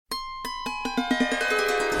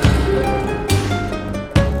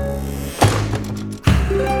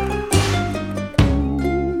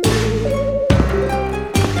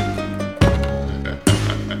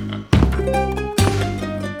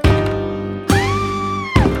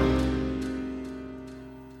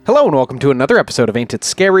Hello and welcome to another episode of Ain't It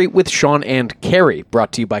Scary with Sean and Carrie,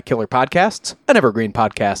 brought to you by Killer Podcasts, an Evergreen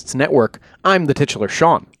Podcasts network. I'm the titular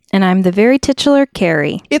Sean. And I'm the very titular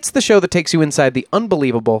Carrie. It's the show that takes you inside the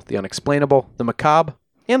unbelievable, the unexplainable, the macabre,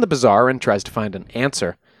 and the bizarre and tries to find an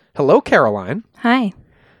answer. Hello, Caroline. Hi.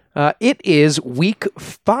 It is week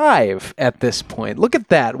 5 at this point. Look at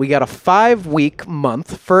that. We got a 5-week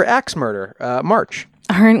month for axe murder, March.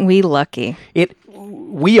 Aren't we lucky?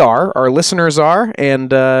 We are, our listeners are,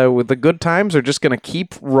 and with the good times are just going to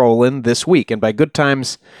keep rolling this week. And by good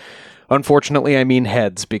times, unfortunately, I mean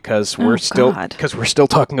heads, because we're still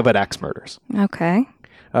talking about axe murders. Okay.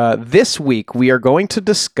 This week, we are going to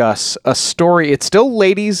discuss a story. It's still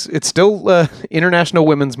ladies. It's still International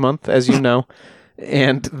Women's Month, as you know.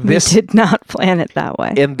 And this we did not plan it that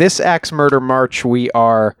way. In this axe murder march, we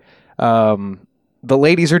are. The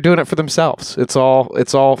ladies are doing it for themselves. It's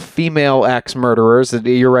all female axe murderers.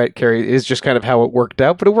 You're right, Carrie. It's just kind of how it worked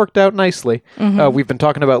out, but it worked out nicely. Mm-hmm. We've been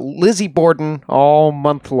talking about Lizzie Borden all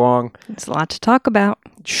month long. There's a lot to talk about.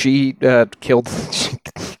 She killed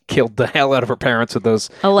the hell out of her parents with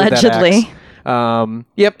those. Allegedly. With that axe.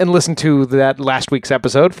 Yep, and listen to that last week's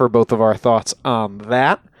episode for both of our thoughts on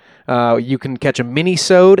that. You can catch a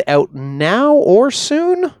mini-sode out now or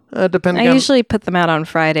soon, depending on... I usually put them out on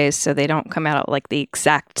Fridays so they don't come out at like the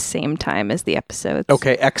exact same time as the episodes.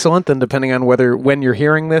 Okay, excellent. Then depending on when you're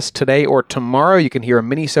hearing this, today or tomorrow, you can hear a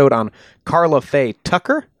mini-sode on Carla Faye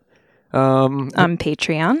Tucker. On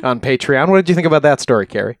Patreon. On Patreon. What did you think about that story,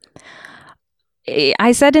 Carrie?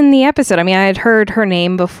 I said in the episode, I had heard her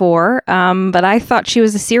name before, but I thought she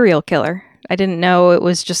was a serial killer. I didn't know it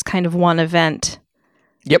was just kind of one event.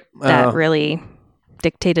 Yep. That really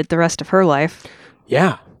dictated the rest of her life.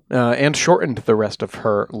 Yeah, and shortened the rest of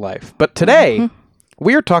her life. But today,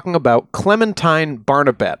 we are talking about Clementine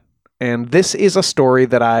Barnabet. And this is a story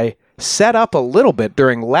that I set up a little bit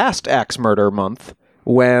during last Axe Murder Month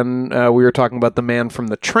when we were talking about The Man from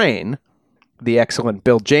the Train, the excellent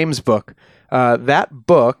Bill James book. That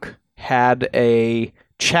book had a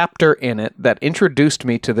chapter in it that introduced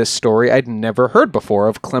me to this story I'd never heard before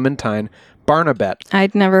of Clementine Barnabet.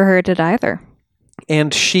 I'd never heard it either.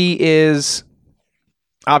 And she is,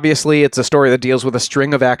 obviously, it's a story that deals with a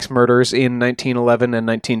string of axe murders in 1911 and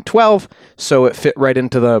 1912, so it fit right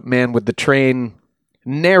into the Man with the Train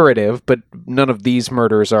narrative, but none of these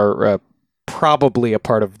murders are probably a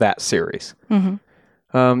part of that series.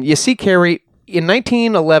 Mm-hmm. You see, Carrie, in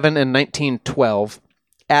 1911 and 1912,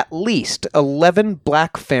 at least 11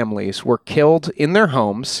 black families were killed in their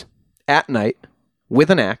homes at night with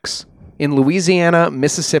an axe in Louisiana,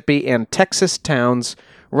 Mississippi, and Texas towns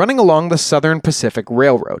running along the Southern Pacific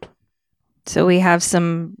Railroad. So we have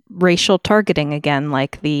some racial targeting again,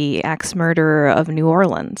 like the axe murder of New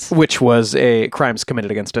Orleans. Which was crimes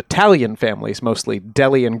committed against Italian families, mostly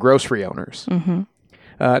deli and grocery owners. Mm-hmm.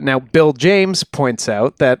 Now, Bill James points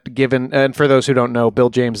out that and for those who don't know,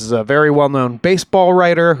 Bill James is a very well-known baseball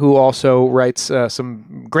writer who also writes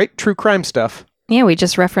some great true crime stuff. Yeah, we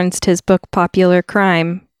just referenced his book, Popular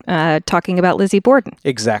Crime, talking about Lizzie Borden.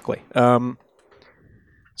 Exactly.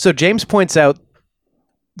 So James points out,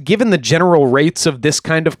 given the general rates of this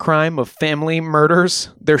kind of crime, of family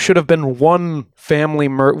murders, there should have been one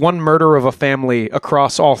murder of a family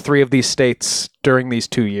across all 3 of these states during these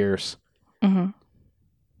 2 years. Mm-hmm.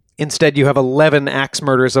 Instead, you have 11 axe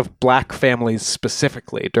murders of black families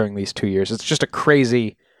specifically during these 2 years. It's just a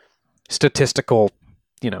crazy statistical,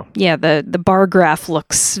 Yeah, the bar graph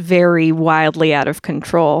looks very wildly out of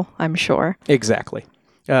control, I'm sure. Exactly.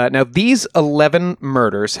 Now, these 11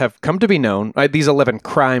 murders have come to be known, these 11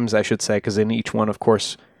 crimes, I should say, because in each one, of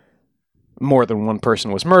course, more than one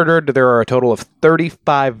person was murdered. There are a total of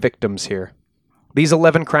 35 victims here. These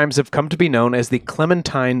 11 crimes have come to be known as the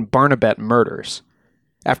Clementine Barnabet murders,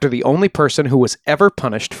 after the only person who was ever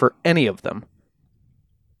punished for any of them.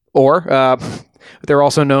 Or, they're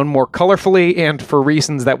also known more colorfully and for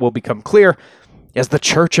reasons that will become clear as the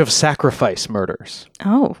Church of Sacrifice murders.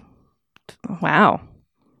 Oh, wow.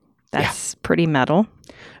 That's pretty metal.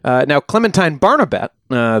 Now, Clementine Barnabet,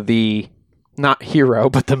 the not hero,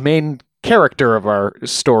 but the main character of our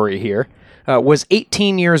story here, was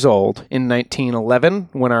 18 years old in 1911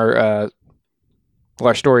 when our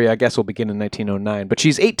story, I guess, will begin in 1909. But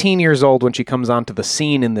she's 18 years old when she comes onto the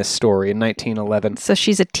scene in this story in 1911. So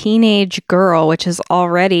she's a teenage girl, which is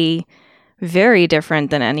already very different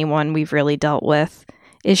than anyone we've really dealt with.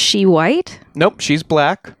 Is she white? Nope, she's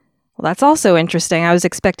black. Well, that's also interesting. I was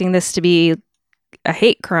expecting this to be a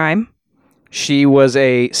hate crime. She was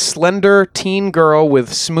a slender teen girl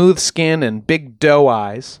with smooth skin and big doe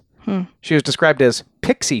eyes. She was described as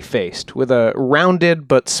pixie-faced, with a rounded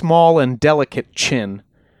but small and delicate chin.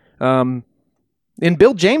 In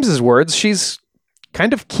Bill James's words, she's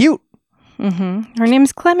kind of cute. Mm-hmm. Her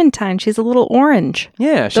name's Clementine. She's a little orange.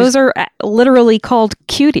 Yeah. Those are literally called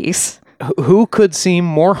cuties. Who could seem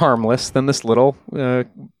more harmless than this little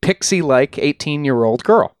pixie-like 18-year-old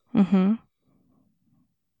girl? Mm-hmm.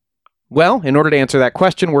 Well, in order to answer that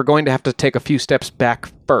question, we're going to have to take a few steps back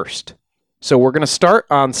first. So we're going to start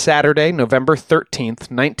on Saturday, November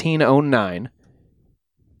 13th, 1909,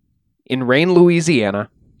 in Rayne, Louisiana,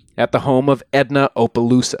 at the home of Edna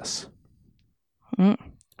Opelousas.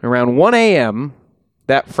 Around 1 a.m.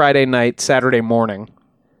 that Friday night, Saturday morning,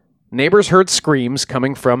 neighbors heard screams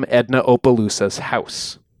coming from Edna Opelousas'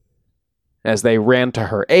 house. As they ran to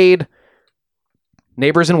her aid,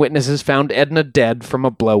 neighbors and witnesses found Edna dead from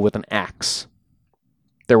a blow with an axe.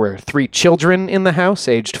 There were 3 children in the house,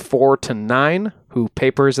 aged 4 to 9, who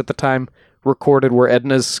papers at the time recorded were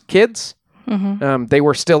Edna's kids. Mm-hmm. They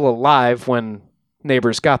were still alive when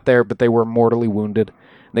neighbors got there, but they were mortally wounded.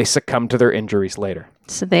 They succumbed to their injuries later.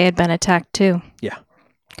 So they had been attacked too? Yeah.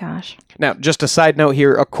 Gosh. Now, just a side note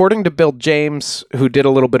here, according to Bill James, who did a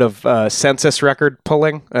little bit of census record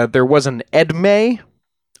pulling, there was an Edme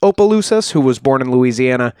Opelousas who was born in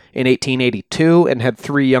Louisiana in 1882 and had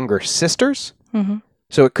 3 younger sisters. Mm-hmm.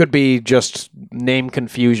 So it could be just name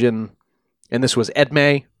confusion, and this was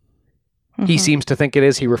Edme. Mm-hmm. He seems to think it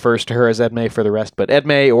is. He refers to her as Edme for the rest, but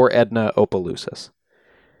Edme or Edna Opelousas.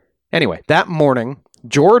 Anyway, that morning,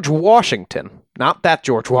 George Washington, not that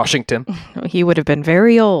George Washington. He would have been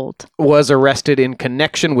very old. Was arrested in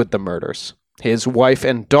connection with the murders. His wife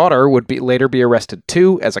and daughter would later be arrested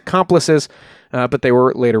too as accomplices, but they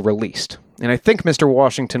were later released. And I think Mr.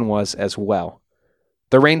 Washington was as well.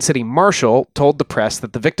 The Rayne City Marshal told the press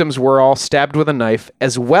that the victims were all stabbed with a knife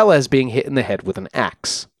as well as being hit in the head with an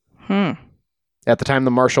axe. At the time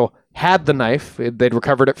the marshal had the knife, they'd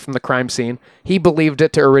recovered it from the crime scene, he believed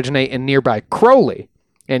it to originate in nearby Crowley,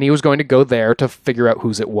 and he was going to go there to figure out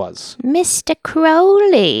whose it was. Mr.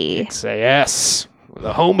 Crowley. Say yes,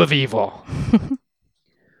 the home of evil.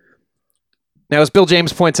 Now, as Bill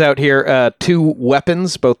James points out here, 2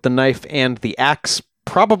 weapons, both the knife and the axe,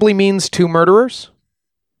 probably means 2 murderers.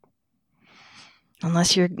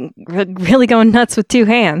 Unless you're really going nuts with 2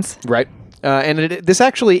 hands. Right. And this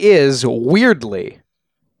actually is, weirdly,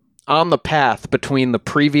 on the path between the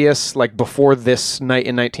previous, like before this night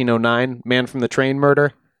in 1909, Man from the Train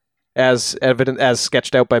murder, as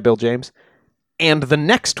sketched out by Bill James, and the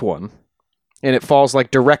next one, and it falls like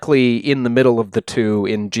directly in the middle of the 2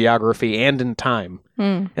 in geography and in time.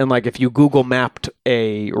 And like if you Google mapped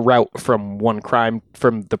a route from one crime,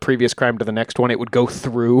 from the previous crime to the next one, it would go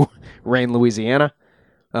through Rayne, Louisiana.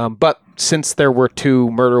 But since there were 2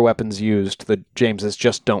 murder weapons used, the Jameses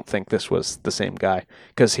just don't think this was the same guy,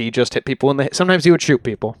 because he just hit people in the head. Sometimes he would shoot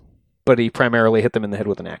people, but he primarily hit them in the head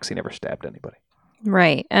with an axe. He never stabbed anybody.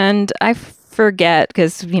 Right. And I forget,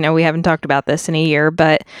 because, we haven't talked about this in a year,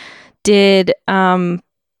 but did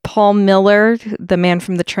Paul Miller, the Man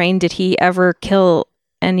from the Train, did he ever kill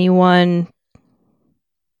anyone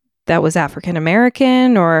that was African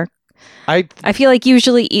American? Or I feel like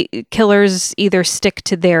usually killers either stick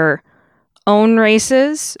to their own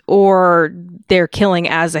races or they're killing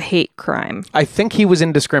as a hate crime. I think he was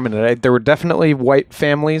indiscriminate. There were definitely white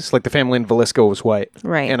families, like the family in Velisco was white.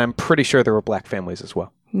 Right. And I'm pretty sure there were black families as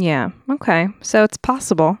well. Yeah. Okay. So it's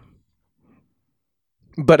possible.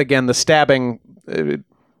 But again, the stabbing,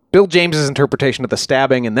 Bill James's interpretation of the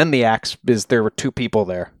stabbing and then the axe is there were 2 people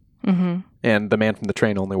there. Mm-hmm. And the Man from the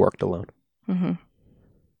Train only worked alone. Mm-hmm.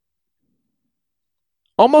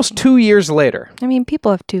 Almost 2 years later. I mean,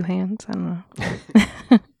 people have 2 hands. I don't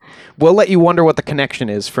know. We'll let you wonder what the connection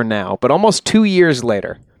is for now. But almost 2 years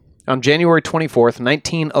later, on January 24th,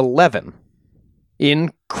 1911,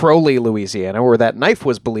 in Crowley, Louisiana, where that knife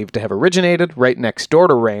was believed to have originated, right next door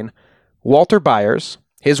to Rayne, Walter Byers,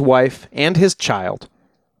 his wife, and his child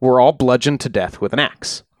were all bludgeoned to death with an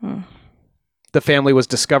axe. The family was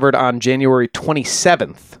discovered on January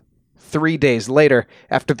 27th, 3 days later,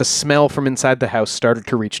 after the smell from inside the house started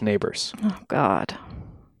to reach neighbors. Oh, God.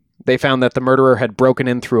 They found that the murderer had broken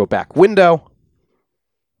in through a back window.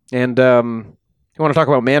 And you want to talk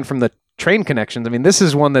about Man from the Train connections? I mean, this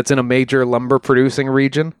is one that's in a major lumber-producing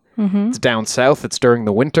region. Mm-hmm. It's down south. It's during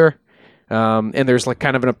the winter. And there's like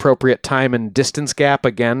kind of an appropriate time and distance gap,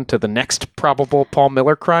 again, to the next probable Paul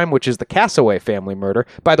Miller crime, which is the Cassaway family murder.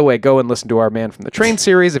 By the way, go and listen to our Man from the Train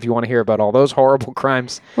series if you want to hear about all those horrible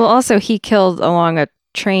crimes. Well, also, he killed along a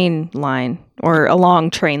train line, or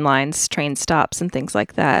along train lines, train stops, and things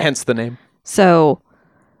like that. Hence the name. So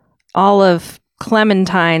all of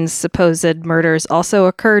Clementine's supposed murders also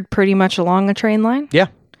occurred pretty much along a train line? Yeah.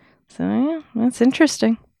 So, yeah, that's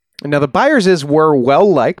interesting. Now, the Byerses were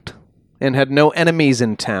well-liked and had no enemies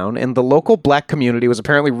in town, and the local black community was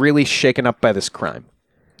apparently really shaken up by this crime.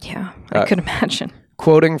 Yeah, I could imagine.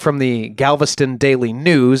 Quoting from the Galveston Daily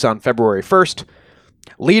News on February 1st,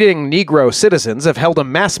 leading Negro citizens have held a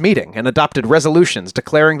mass meeting and adopted resolutions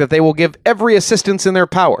declaring that they will give every assistance in their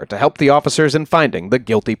power to help the officers in finding the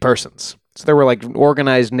guilty persons. So there were like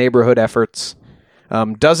organized neighborhood efforts.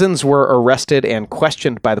 Dozens were arrested and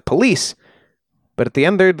questioned by the police, but at the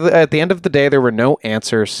end of the day, there were no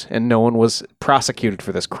answers and no one was prosecuted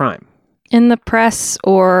for this crime. In the press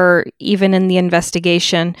or even in the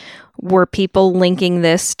investigation, were people linking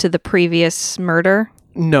this to the previous murder?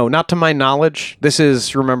 No, not to my knowledge. This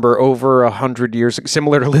is, remember, over 100 years,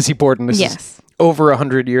 similar to Lizzie Borden. This is over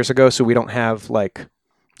 100 years ago, so we don't have, like,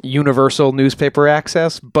 universal newspaper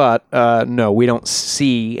access. But, no, we don't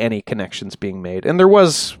see any connections being made. And there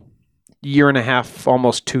was a year and a half,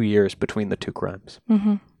 almost 2 years between the two crimes.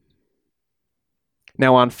 Mm-hmm.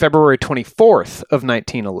 Now, on February 24th of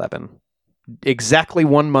 1911, exactly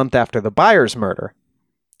 1 month after the Byers murder,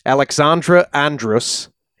 Alexandra Andrus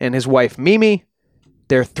and his wife Mimi,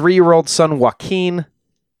 their 3-year-old son Joaquin,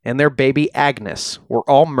 and their baby Agnes were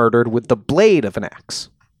all murdered with the blade of an axe,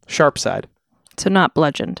 sharp side. So not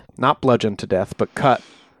bludgeoned. Not bludgeoned to death, but cut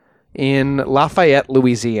in Lafayette,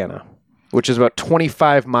 Louisiana, which is about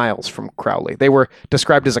 25 miles from Crowley. They were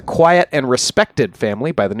described as a quiet and respected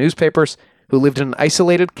family by the newspapers who lived in an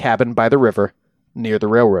isolated cabin by the river near the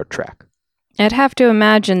railroad track. I'd have to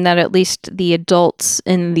imagine that at least the adults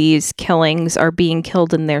in these killings are being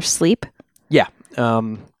killed in their sleep. Yeah.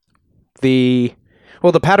 The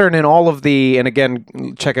pattern in all of the, and again,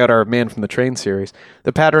 check out our Man from the Train series,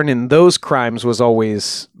 the pattern in those crimes was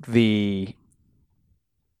always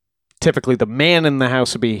typically the man in the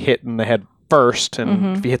house would be hit in the head first,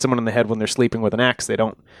 and if you hit someone in the head when they're sleeping with an axe, they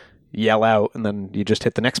don't yell out, and then you just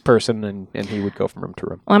hit the next person, and he would go from room to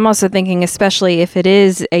room. Well, I'm also thinking, especially if it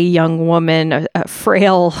is a young woman, a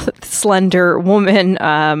frail, slender woman,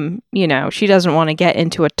 she doesn't want to get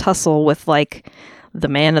into a tussle with, like, the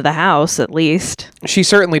man of the house, at least. She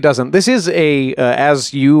certainly doesn't. This is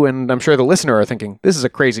as you and I'm sure the listener are thinking, this is a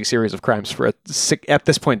crazy series of crimes for at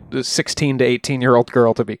this point, a 16 to 18-year-old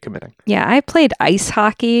girl to be committing. Yeah, I played ice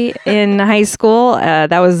hockey in high school.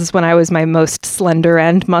 That was when I was my most slender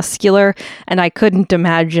and muscular, and I couldn't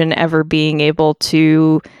imagine ever being able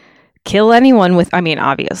to kill anyone with,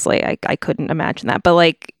 obviously, I couldn't imagine that, but,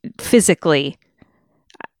 like, physically,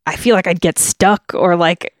 I feel like I'd get stuck or,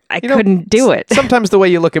 like, I couldn't do it. Sometimes the way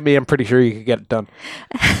you look at me, I'm pretty sure you could get it done.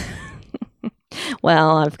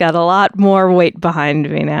 Well, I've got a lot more weight behind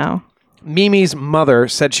me now. Mimi's mother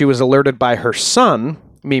said she was alerted by her son,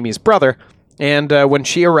 Mimi's brother, and when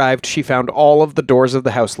she arrived, she found all of the doors of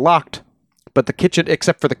the house locked, but the kitchen,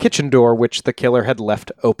 except for the kitchen door, which the killer had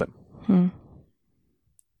left open.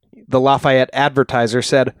 The Lafayette Advertiser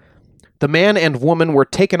said, "The man and woman were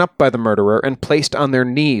taken up by the murderer and placed on their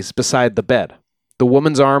knees beside the bed. The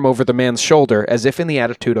woman's arm over the man's shoulder, as if in the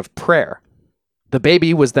attitude of prayer. The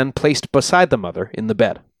baby was then placed beside the mother in the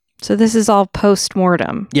bed." So this is all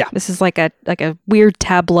post-mortem. Yeah. This is like a weird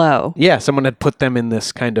tableau. Yeah, someone had put them in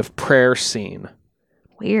this kind of prayer scene.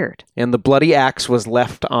 Weird. And the bloody axe was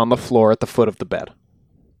left on the floor at the foot of the bed.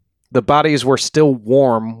 The bodies were still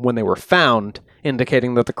warm when they were found,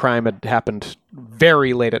 indicating that the crime had happened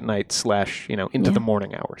very late at night / into the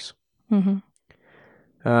morning hours. Mm-hmm.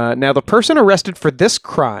 Now, the person arrested for this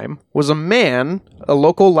crime was a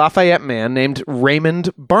local Lafayette man named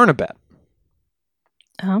Raymond Barnabet.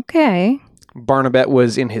 Okay. Barnabet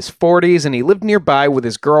was in his 40s, and he lived nearby with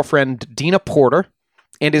his girlfriend, Dina Porter,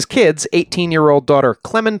 and his kids, 18-year-old daughter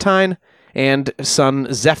Clementine, and son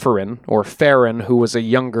Zephyrin, or Farron, who was a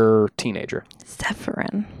younger teenager.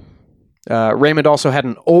 Zephyrin. Raymond also had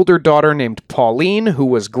an older daughter named Pauline, who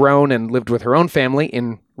was grown and lived with her own family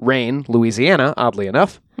in Rayne, Louisiana, oddly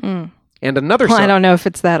enough. And another son. I don't know if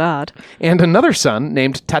it's that odd. And another son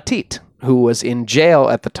named Tatit, who was in jail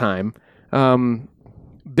at the time.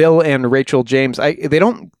 Bill and Rachel James, they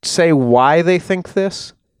don't say why they think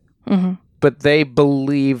this, but they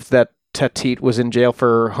believe that Tatit was in jail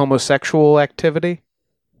for homosexual activity.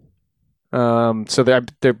 So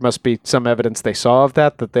there must be some evidence they saw of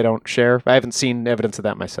that they don't share. I haven't seen evidence of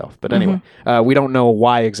that myself. But anyway, we don't know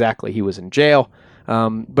why exactly he was in jail.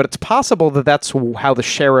 But it's possible that that's how the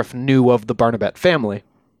sheriff knew of the Barnabet family.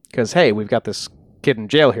 Because, hey, we've got this kid in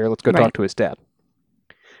jail here. Let's go talk to his dad.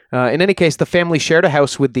 In any case, the family shared a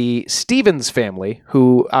house with the Stevens family,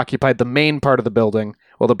 who occupied the main part of the building,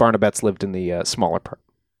 while the Barnabets lived in the smaller part.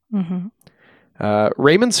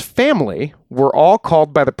 Raymond's family were all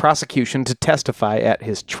called by the prosecution to testify at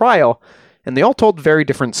his trial, and they all told very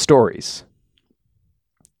different stories.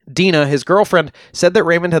 Dina, his girlfriend, said that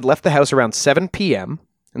Raymond had left the house around 7 p.m.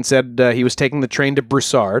 and said he was taking the train to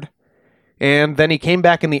Broussard. And then he came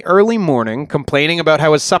back in the early morning complaining about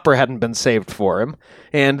how his supper hadn't been saved for him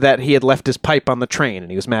and that he had left his pipe on the train,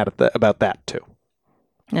 and he was mad about that too.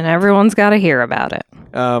 And everyone's got to hear about it.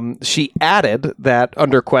 She added that,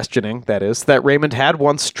 under questioning, that is, that Raymond had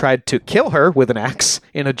once tried to kill her with an axe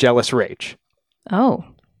in a jealous rage. Oh.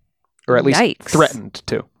 Or at least Yikes. threatened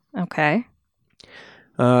to. Okay.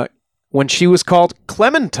 When she was called,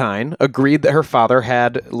 Clementine agreed that her father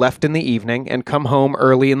had left in the evening and come home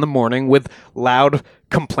early in the morning with loud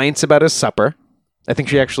complaints about his supper. I think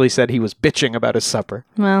she actually said he was bitching about his supper.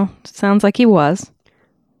 Well, sounds like he was.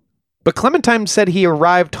 But Clementine said he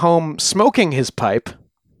arrived home smoking his pipe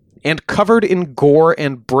and covered in gore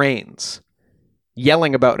and brains,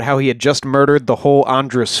 yelling about how he had just murdered the whole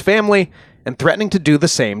Andrus family and threatening to do the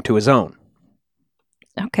same to his own.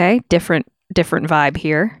 Okay, different vibe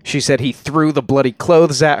here. She said he threw the bloody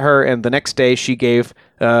clothes at her, and the next day she gave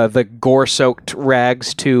the gore-soaked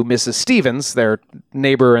rags to Mrs. Stevens, their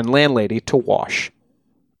neighbor and landlady, to wash.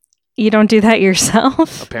 You don't do that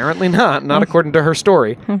yourself? Apparently not according to her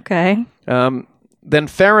story. Okay. Then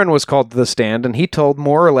Farron was called to the stand, and he told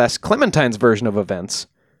more or less Clementine's version of events,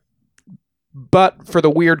 but for the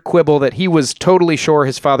weird quibble that he was totally sure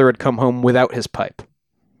his father had come home without his pipe.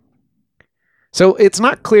 So it's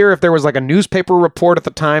not clear if there was like a newspaper report at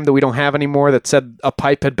the time that we don't have anymore that said a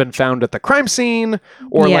pipe had been found at the crime scene,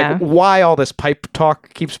 or like why all this pipe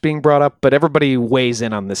talk keeps being brought up, but everybody weighs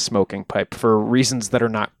in on this smoking pipe for reasons that are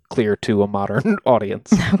not clear to a modern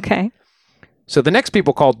audience. Okay. So the next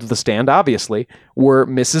people called to the stand, obviously, were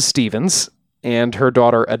Mrs. Stevens and her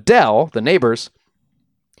daughter Adele, the neighbors.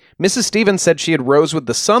 Mrs. Stevens said she had rose with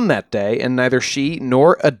the sun that day, and neither she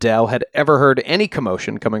nor Adele had ever heard any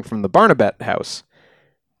commotion coming from the Barnabet house.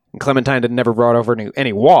 And Clementine had never brought over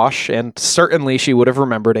any wash, and certainly she would have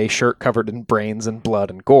remembered a shirt covered in brains and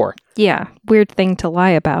blood and gore. Yeah, weird thing to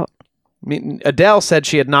lie about. I mean, Adele said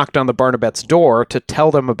she had knocked on the Barnabets' door to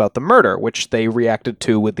tell them about the murder, which they reacted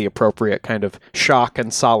to with the appropriate kind of shock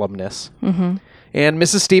and solemnness. Mm-hmm. And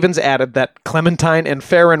Mrs. Stevens added that Clementine and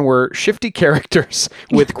Farron were shifty characters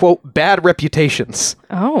with, quote, bad reputations.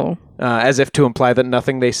 Oh. As if to imply that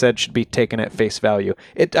nothing they said should be taken at face value.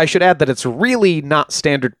 I should add that it's really not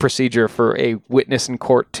standard procedure for a witness in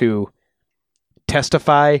court to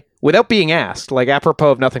testify without being asked, like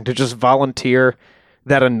apropos of nothing, to just volunteer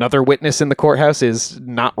that another witness in the courthouse is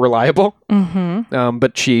not reliable. Mm-hmm.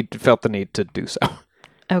 But she felt the need to do so.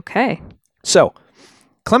 Okay. So,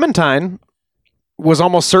 Clementine was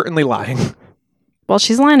almost certainly lying. Well,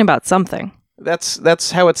 she's lying about something.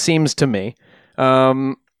 That's how it seems to me.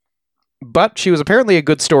 But she was apparently a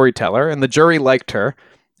good storyteller, and the jury liked her,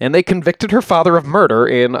 and they convicted her father of murder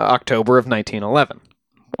in October of 1911.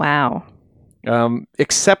 Wow.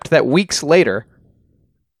 Except that weeks later,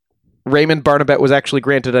 Raymond Barnabet was actually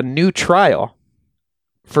granted a new trial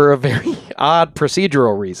for a very odd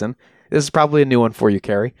procedural reason. This is probably a new one for you,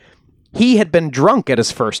 Carrie. He had been drunk at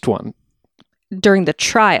his first one. During the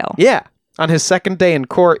trial? Yeah. On his second day in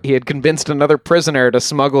court, he had convinced another prisoner to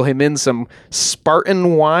smuggle him in some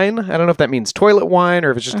Spartan wine. I don't know if that means toilet wine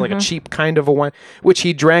or if it's just like a cheap kind of a wine, which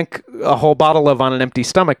he drank a whole bottle of on an empty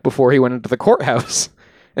stomach before he went into the courthouse.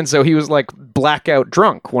 And so he was like blackout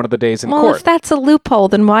drunk one of the days in court. Well, if that's a loophole,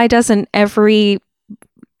 then why doesn't every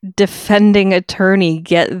defending attorney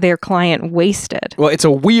get their client wasted? Well, it's a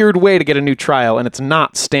weird way to get a new trial, and it's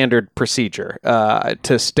not standard procedure,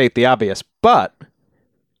 to state the obvious. But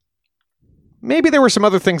maybe there were some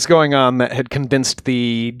other things going on that had convinced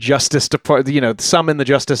the Justice Department, some in the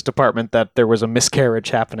Justice Department, that there was a miscarriage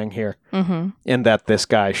happening here, and that this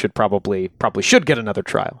guy should probably should get another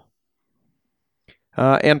trial.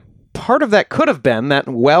 And part of that could have been that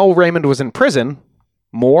while Raymond was in prison,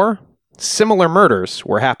 more similar murders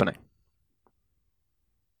were happening.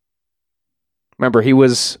 Remember, he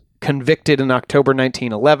was convicted in October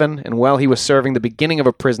 1911, and while he was serving the beginning of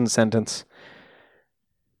a prison sentence,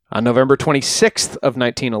 on November 26th of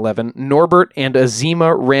 1911, Norbert and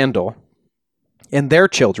Azima Randall and their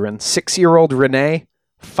children, 6-year-old Renee,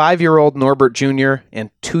 5-year-old Norbert Jr.,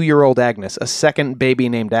 and 2-year-old Agnes, a second baby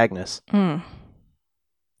named Agnes.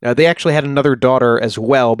 They actually had another daughter as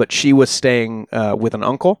well, but she was staying with an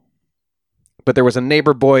uncle. But there was a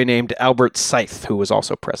neighbor boy named Albert Scythe who was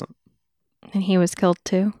also present. And he was killed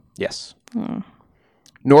too? Yes.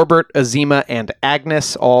 Norbert, Azima, and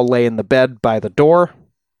Agnes all lay in the bed by the door,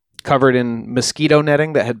 covered in mosquito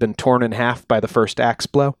netting that had been torn in half by the first axe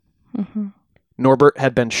blow. Norbert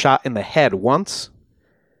had been shot in the head once.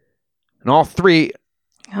 And all three...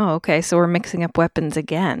 Oh, okay. So we're mixing up weapons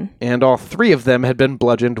again. And all 3 of them had been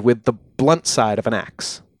bludgeoned with the blunt side of an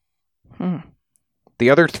axe. The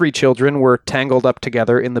other 3 children were tangled up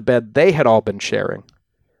together in the bed they had all been sharing,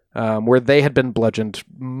 where they had been bludgeoned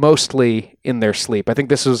mostly in their sleep. I think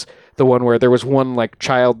this was the one where there was one like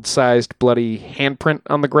child-sized bloody handprint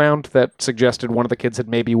on the ground that suggested one of the kids had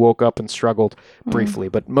maybe woke up and struggled briefly,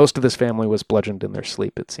 but most of this family was bludgeoned in their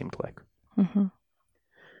sleep, it seemed like.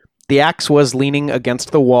 The axe was leaning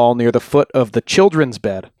against the wall near the foot of the children's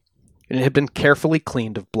bed, and it had been carefully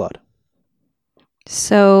cleaned of blood.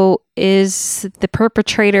 So is the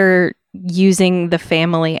perpetrator using the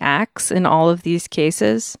family axe in all of these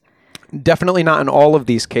cases? Definitely not in all of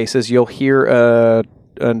these cases. You'll hear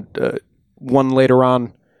one later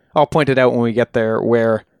on. I'll point it out when we get there,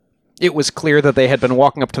 where it was clear that they had been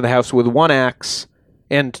walking up to the house with one axe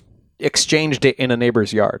and exchanged it in a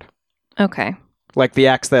neighbor's yard. Okay. Like the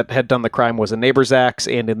axe that had done the crime was a neighbor's axe,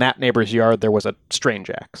 and in that neighbor's yard there was a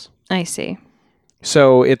strange axe. I see.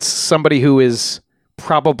 So it's somebody who is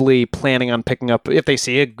probably planning on picking up, if they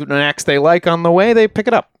see an axe they like on the way, they pick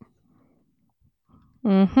it up.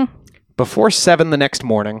 Before 7 the next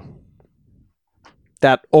morning,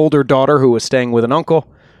 that older daughter who was staying with an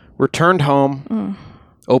uncle returned home,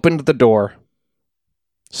 opened the door,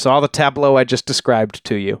 saw the tableau I just described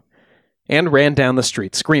to you, and ran down the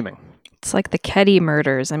street screaming. It's like the Keddy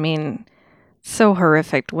murders. I mean, so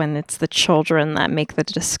horrific when it's the children that make the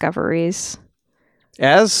discoveries.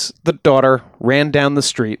 As the daughter ran down the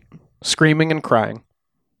street, screaming and crying,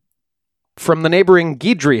 from the neighboring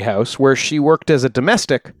Guidry house, where she worked as a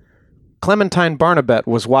domestic, Clementine Barnabet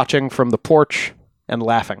was watching from the porch and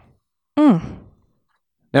laughing. Now,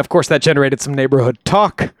 of course, that generated some neighborhood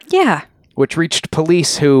talk. Yeah. Which reached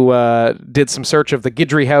police, who did some search of the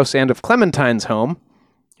Guidry house and of Clementine's home,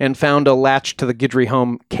 and found a latch to the Guidry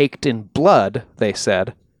home caked in blood, they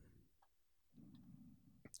said,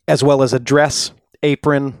 as well as a dress,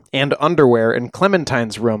 apron, and underwear in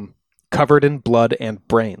Clementine's room, covered in blood and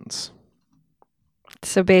brains.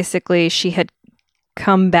 So basically, she had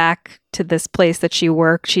come back to this place that she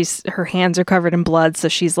worked. Her hands are covered in blood, so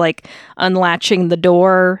she's like unlatching the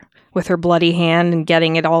door with her bloody hand and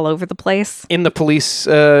getting it all over the place. In the police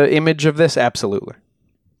image of this, absolutely.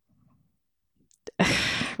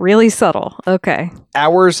 Really subtle. Okay.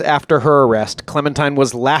 Hours after her arrest, Clementine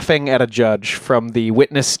was laughing at a judge from the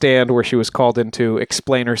witness stand where she was called in to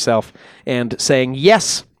explain herself and saying,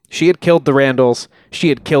 yes, she had killed the Randalls, she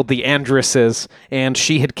had killed the Andresses, and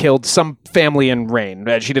she had killed some family in Rain.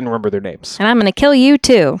 She didn't remember their names. And I'm going to kill you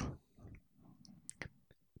too.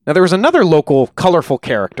 Now, there was another local, colorful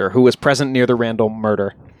character who was present near the Randall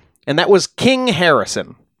murder, and that was King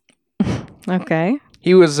Harrison. Okay.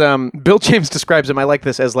 He was, Bill James describes him, I like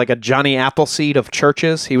this, as like a Johnny Appleseed of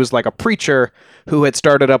churches. He was like a preacher who had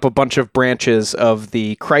started up a bunch of branches of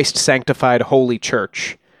the Christ-sanctified Holy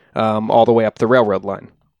Church all the way up the railroad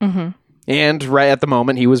line. And right at the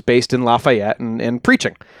moment, he was based in Lafayette and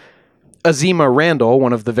preaching. Azima Randall,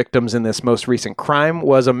 one of the victims in this most recent crime,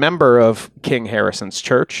 was a member of King Harrison's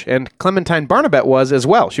church, and Clementine Barnabet was as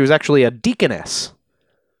well. She was actually a deaconess.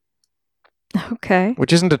 Okay.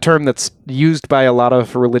 Which isn't a term that's used by a lot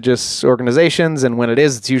of religious organizations, and when it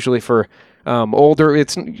is, it's usually for older.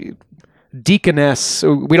 It's deaconess. I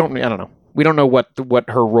don't know. We don't know what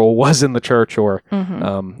her role was in the church or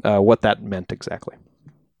what that meant exactly.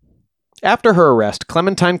 After her arrest,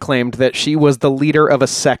 Clementine claimed that she was the leader of a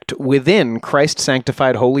sect within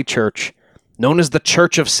Christ-sanctified Holy Church known as the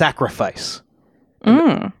Church of Sacrifice,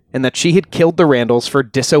 and that she had killed the Randalls for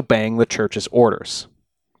disobeying the church's orders.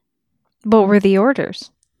 What were the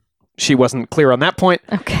orders? She wasn't clear on that point.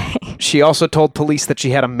 Okay. She also told police that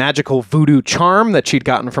she had a magical voodoo charm that she'd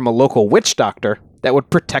gotten from a local witch doctor that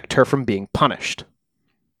would protect her from being punished.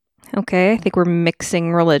 Okay, I think we're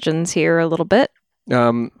mixing religions here a little bit.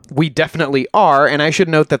 We definitely are, and I should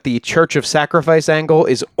note that the Church of Sacrifice angle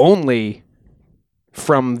is only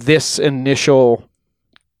from this initial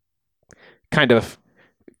kind of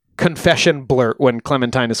confession blurt when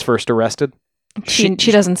Clementine is first arrested. She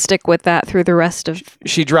doesn't stick with that through the rest of...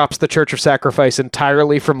 She drops the Church of Sacrifice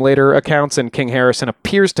entirely from later accounts, and King Harrison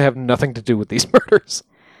appears to have nothing to do with these murders.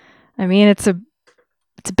 I mean, it's a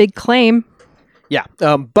big claim. Yeah,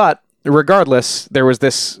 but regardless, there was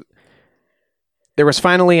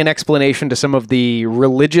finally an explanation to some of the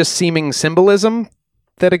religious-seeming symbolism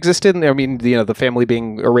that existed. I mean, the family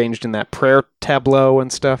being arranged in that prayer tableau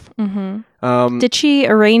and stuff. Did she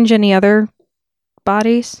arrange any other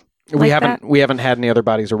bodies? We haven't had any other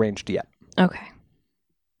bodies arranged yet. Okay.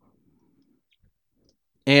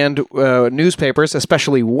 And newspapers,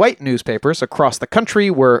 especially white newspapers across the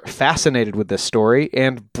country, were fascinated with this story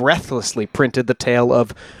and breathlessly printed the tale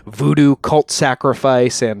of voodoo cult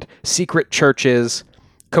sacrifice and secret churches,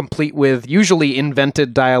 complete with usually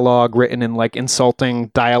invented dialogue written in like insulting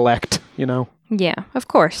dialect, you know? Yeah, of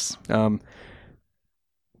course.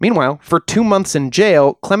 Meanwhile, for 2 months in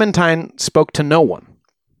jail, Clementine spoke to no one.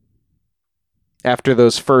 After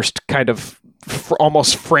those first kind of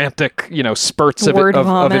almost frantic, spurts of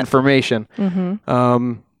information.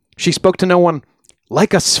 Mm-hmm. She spoke to no one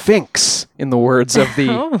like a sphinx, in the words of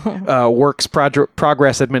the Works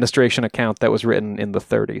Progress Administration account that was written in the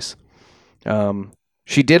 30s.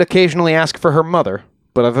 She did occasionally ask for her mother,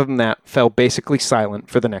 but other than that, fell basically silent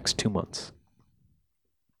for the next 2 months.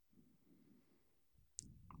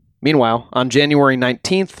 Meanwhile, on January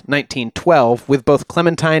 19th, 1912, with both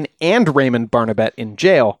Clementine and Raymond Barnabet in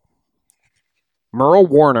jail, Merle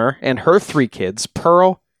Warner and her 3 kids,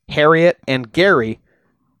 Pearl, Harriet, and Gary,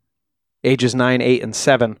 ages 9, 8, and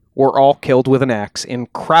 7, were all killed with an axe in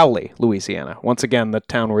Crowley, Louisiana. Once again, the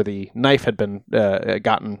town where the knife had been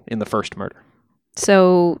gotten in the first murder.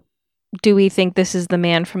 So, do we think this is the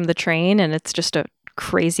man from the train and it's just a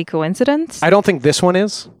crazy coincidence? I don't think this one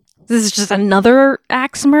is. This is just another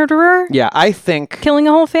axe murderer? Yeah, I think... Killing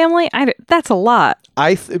a whole family? That's a lot.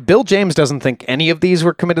 Bill James doesn't think any of these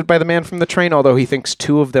were committed by the man from the train, although he thinks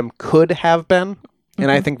 2 of them could have been. And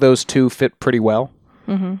I think those 2 fit pretty well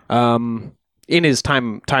in his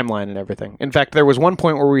timeline and everything. In fact, there was one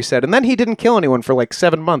point where we said, and then he didn't kill anyone for like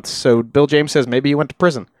 7 months, so Bill James says maybe he went to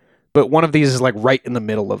prison. But one of these is like right in the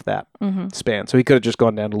middle of that span. So he could have just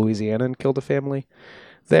gone down to Louisiana and killed a family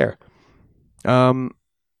there.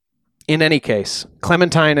 In any case,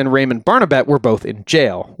 Clementine and Raymond Barnabet were both in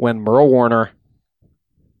jail when Merle Warner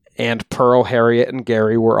and Pearl, Harriet, and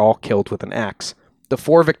Gary were all killed with an axe. The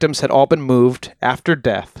 4 victims had all been moved after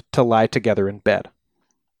death to lie together in bed.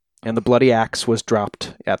 And the bloody axe was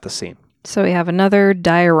dropped at the scene. So we have another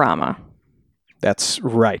diorama. That's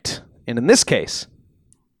right. And in this case,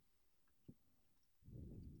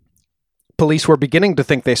 police were beginning to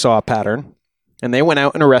think they saw a pattern, and they went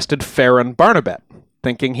out and arrested Farron Barnabet,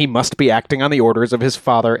 thinking he must be acting on the orders of his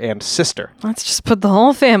father and sister. Let's just put the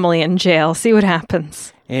whole family in jail, see what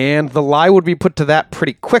happens. And the lie would be put to that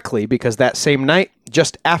pretty quickly, because that same night,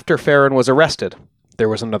 just after Farron was arrested, there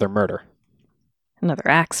was another murder. Another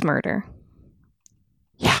axe murder.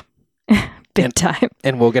 Yeah. Big time.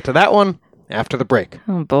 And we'll get to that one after the break.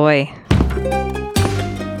 Oh, boy.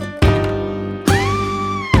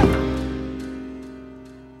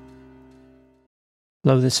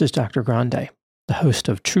 Hello, this is Dr. Grande, the host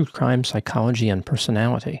of True Crime Psychology and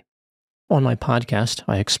Personality. On my podcast,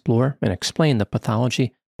 I explore and explain the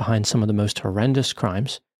pathology behind some of the most horrendous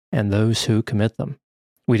crimes and those who commit them.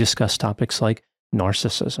 We discuss topics like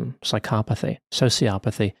narcissism, psychopathy,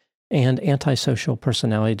 sociopathy, and antisocial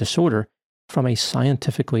personality disorder from a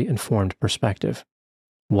scientifically informed perspective.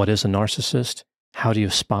 What is a narcissist? How do you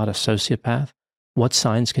spot a sociopath? What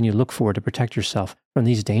signs can you look for to protect yourself from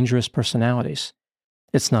these dangerous personalities?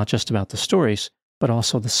 It's not just about the stories, but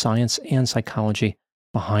also the science and psychology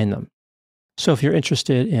behind them. So if you're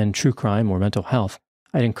interested in true crime or mental health,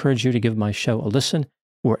 I'd encourage you to give my show a listen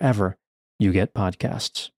wherever you get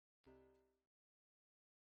podcasts.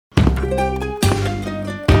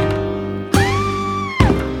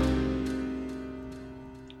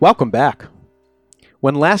 Welcome back.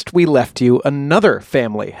 When last we left you, another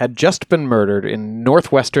family had just been murdered in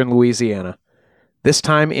northwestern Louisiana, this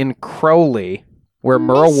time in Crowley, where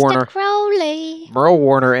Merle Warner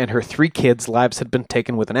and her 3 kids' lives had been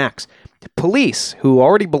taken with an axe. Police, who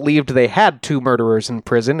already believed they had 2 murderers in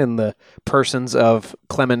prison in the persons of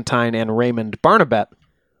Clementine and Raymond Barnabet,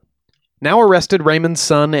 now arrested Raymond's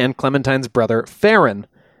son and Clementine's brother, Farron,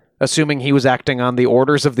 assuming he was acting on the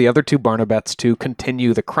orders of the other 2 Barnabets to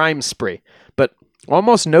continue the crime spree. But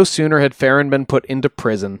almost no sooner had Farron been put into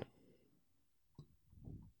prison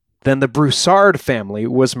than the Broussard family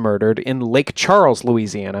was murdered in Lake Charles,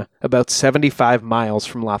 Louisiana, about 75 miles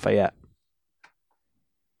from Lafayette.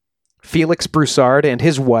 Felix Broussard and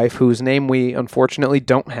his wife, whose name we unfortunately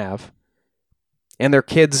don't have, and their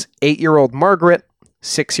kids 8-year-old Margaret,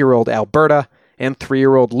 6-year-old Alberta, and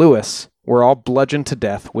 3-year-old Louis were all bludgeoned to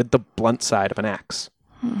death with the blunt side of an axe.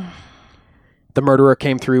 The murderer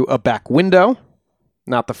came through a back window.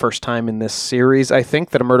 Not the first time in this series, I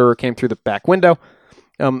think, that a murderer came through the back window.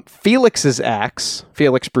 Felix's axe,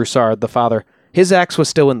 Felix Broussard, the father, his axe was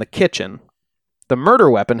still in the kitchen. The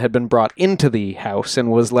murder weapon had been brought into the house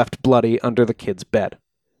and was left bloody under the kids' bed.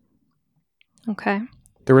 Okay.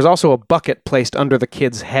 There was also a bucket placed under the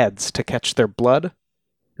kids' heads to catch their blood.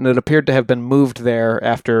 and it appeared to have been moved there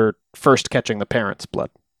after first catching the parents' blood.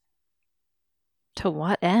 To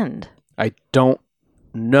what end? I don't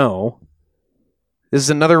know. This is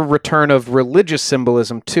another return of religious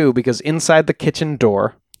symbolism, too, because inside the kitchen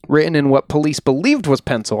door, written in what police believed was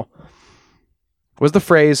pencil, was the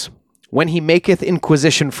phrase, "When he maketh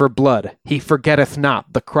inquisition for blood, he forgetteth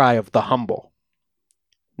not the cry of the humble."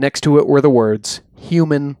 Next to it were the words,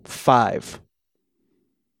 "Human 5."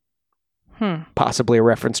 Possibly a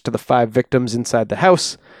reference to the 5 victims inside the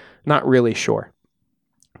house. Not really sure.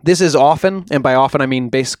 This is often, and by often I mean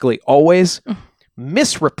basically always,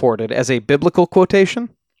 misreported as a biblical quotation,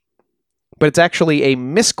 but it's actually a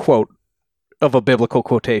misquote of a biblical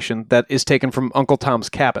quotation that is taken from Uncle Tom's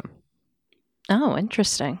Cabin. Oh,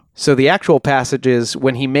 interesting. So the actual passage is,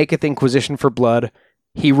 "When he maketh inquisition for blood,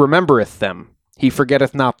 he remembereth them. He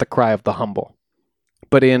forgetteth not the cry of the humble."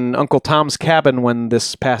 But in Uncle Tom's Cabin, when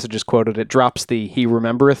this passage is quoted, it drops the "he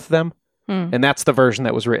remembereth them," and that's the version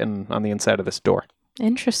that was written on the inside of this door.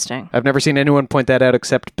 Interesting. I've never seen anyone point that out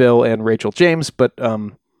except Bill and Rachel James, but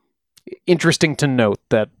interesting to note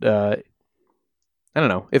that, I don't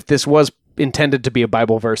know, if this was intended to be a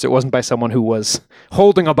Bible verse, it wasn't by someone who was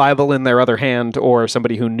holding a Bible in their other hand or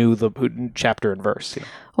somebody who knew the chapter and verse. You know?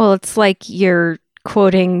 Well, it's like you're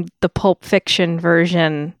quoting the Pulp Fiction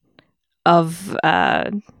version of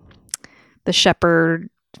the shepherd.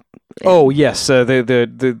 Oh, yes,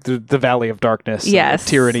 the Valley of Darkness, yes,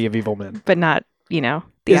 Tyranny of Evil Men. But not,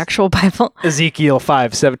 the actual Bible. Ezekiel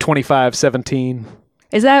 25:17.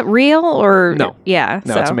 Is that real or? No. Yeah.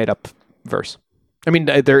 No, it's a made-up verse. I mean,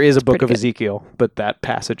 there is a book of Ezekiel, but that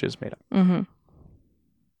passage is made up. Mm-hmm.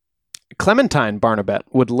 Clementine Barnabet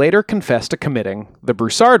would later confess to committing the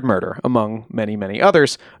Broussard murder, among many, many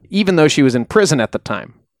others, even though she was in prison at the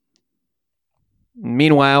time.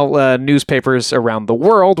 Meanwhile, newspapers around the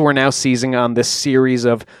world were now seizing on this series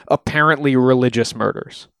of apparently religious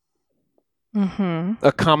murders. Mm-hmm.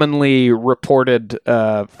 A commonly reported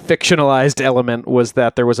fictionalized element was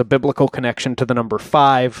that there was a biblical connection to the number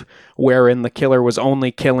 5, wherein the killer was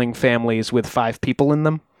only killing families with 5 people in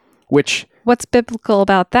them, which... What's biblical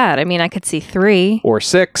about that? I mean, I could see 3. Or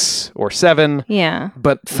 6, or 7. Yeah.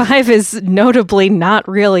 But 5 is notably not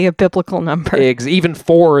really a biblical number. Even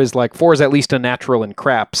 4 is at least a natural in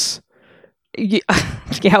craps. Yeah,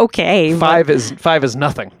 okay. 5 is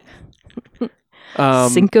nothing.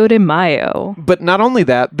 Cinco de Mayo. But not only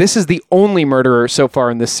that, this is the only murderer so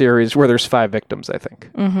far in this series where there's 5 victims, I think.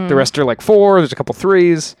 Mm-hmm. The rest are like 4, there's a couple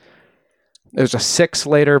 3s. There's a 6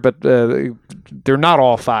 later, but they're not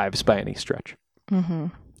all 5s by any stretch. Mm-hmm.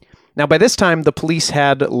 Now, by this time, the police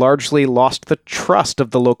had largely lost the trust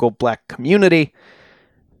of the local black community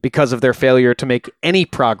because of their failure to make any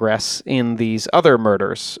progress in these other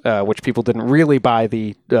murders, which people didn't really buy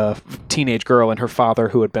the teenage girl and her father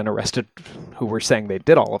who had been arrested, who were saying they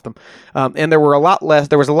did all of them. And there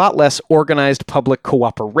was a lot less organized public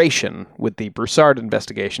cooperation with the Broussard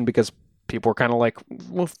investigation because people were kind of like,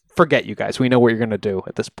 well, forget you guys. We know what you're going to do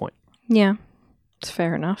at this point. Yeah, it's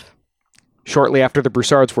fair enough. Shortly after the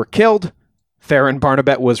Broussards were killed, Theron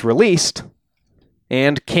Barnabet was released,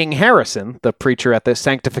 and King Harrison, the preacher at the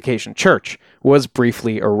Sanctification Church, was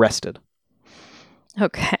briefly arrested.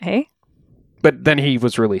 Okay. But then he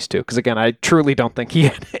was released too, because again, I truly don't think he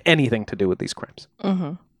had anything to do with these crimes.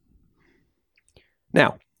 Mm-hmm.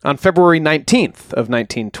 Now, on February 19th of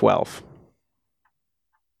 1912...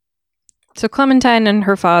 So Clementine and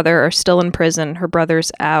her father are still in prison. Her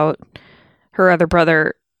brother's out. Her other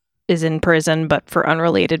brother is in prison, but for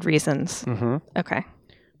unrelated reasons. Mm-hmm. Okay.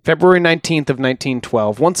 February 19th of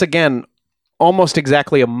 1912. Once again, almost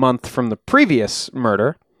exactly a month from the previous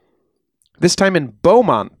murder. This time in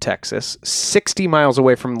Beaumont, Texas, 60 miles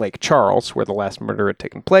away from Lake Charles, where the last murder had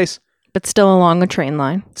taken place. But still along a train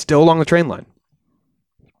line. Still along the train line.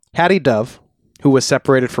 Hattie Dove, who was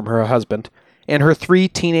separated from her husband, and her 3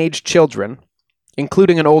 teenage children,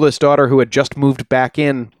 including an oldest daughter who had just moved back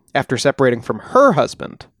in after separating from her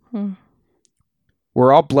husband,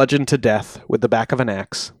 were all bludgeoned to death with the back of an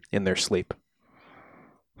axe in their sleep.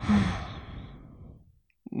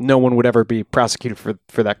 No one would ever be prosecuted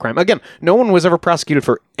for that crime. Again, no one was ever prosecuted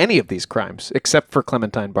for any of these crimes, except for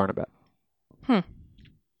Clementine Barnabet.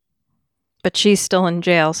 But she's still in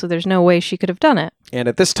jail, so there's no way she could have done it. And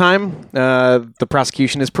at this time, the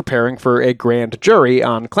prosecution is preparing for a grand jury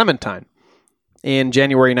on Clementine. In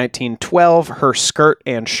January 1912, her skirt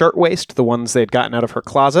and shirtwaist, the ones they'd gotten out of her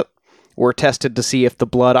closet, were tested to see if the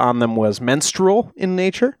blood on them was menstrual in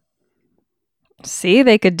nature. See,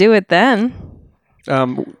 they could do it then.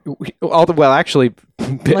 Actually...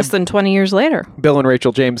 Less than 20 years later. Bill and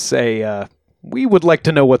Rachel James say We would like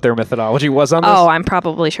to know what their methodology was on this. Oh, I'm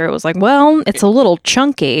probably sure it was like, well, it's a little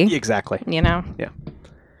chunky. Exactly. Yeah.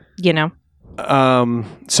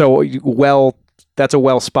 So, that's a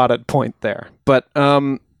well-spotted point there. But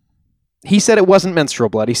he said it wasn't menstrual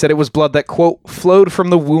blood. He said it was blood that, quote, flowed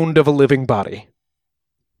from the wound of a living body.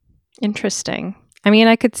 Interesting. I mean,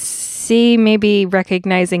 I could see maybe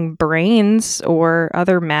recognizing brains or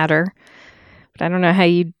other matter, but I don't know how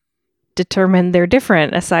you determine they're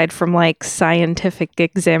different aside from like scientific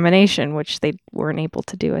examination, which they weren't able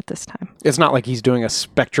to do at this time. It's not like he's doing a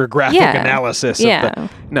spectrographic analysis.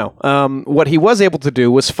 No. What he was able to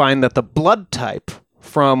do was find that the blood type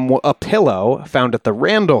from a pillow found at the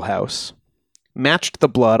Randall house matched the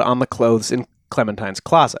blood on the clothes in Clementine's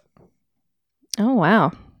closet. Oh,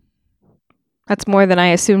 wow. That's more than I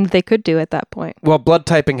assumed they could do at that point. Well, blood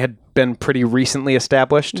typing had been pretty recently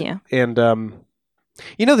established. Yeah. And,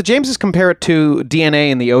 the Jameses compare it to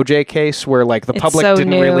DNA in the OJ case where, like, the public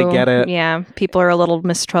didn't really get it. Yeah, people are a little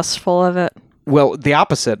mistrustful of it. Well, the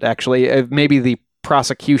opposite, actually. Maybe the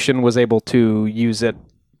prosecution was able to use it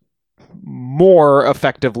more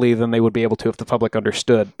effectively than they would be able to if the public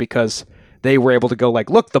understood, because they were able to go like,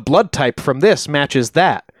 look, the blood type from this matches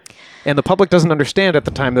that. And the public doesn't understand at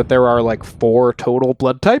the time that there are like 4 total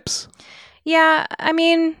blood types. Yeah, I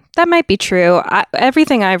mean, that might be true.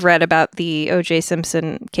 Everything I've read about the O.J.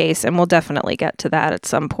 Simpson case, and we'll definitely get to that at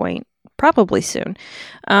some point, probably soon,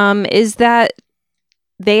 is that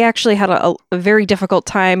they actually had a very difficult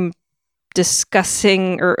time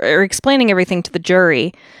discussing or explaining everything to the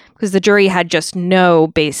jury, because the jury had just no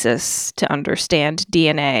basis to understand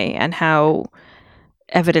DNA and how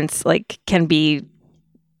evidence like can be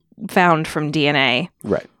found from DNA.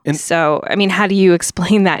 Right. And so, I mean, how do you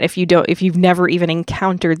explain that if you've never even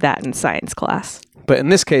encountered that in science class? But in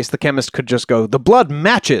this case, the chemist could just go, the blood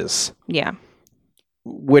matches. Yeah.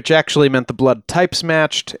 Which actually meant the blood types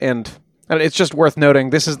matched. And it's just worth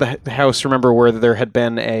noting, this is the house, remember, where there had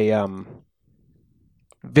been a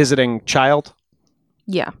visiting child?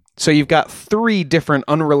 Yeah. So you've got 3 different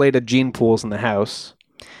unrelated gene pools in the house.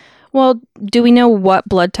 Well, do we know what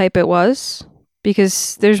blood type it was?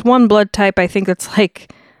 Because there's one blood type I think that's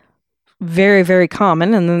like very, very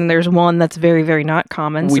common, and then there's one that's very, very not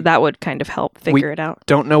common. So that would kind of help figure it out.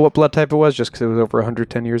 Don't know what blood type it was just because it was over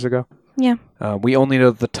 110 years ago. Yeah. We only know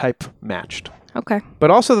the type matched. Okay. But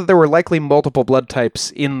also that there were likely multiple blood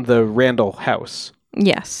types in the Randall house.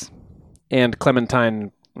 Yes. And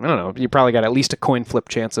Clementine, I don't know, you probably got at least a coin flip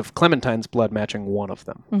chance of Clementine's blood matching one of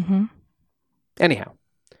them. Mm-hmm. Anyhow.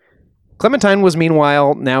 Clementine was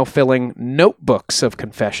meanwhile now filling notebooks of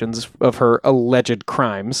confessions of her alleged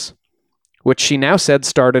crimes, which she now said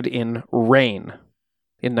started in Rain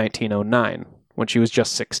in 1909, when she was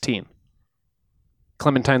just 16.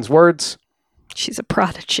 Clementine's words: She's a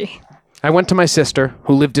prodigy. I went to my sister,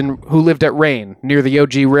 who lived at Rain, near the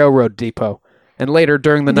OG Railroad Depot, and later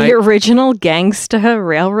during the night... The original Gangsta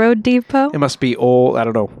Railroad Depot? It must be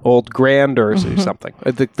Old Grand or something,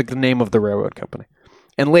 the name of the railroad company.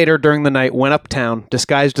 And later, during the night, went uptown,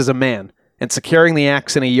 disguised as a man, and securing the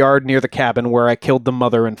axe in a yard near the cabin where I killed the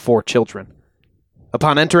mother and 4 children.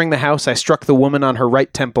 Upon entering the house, I struck the woman on her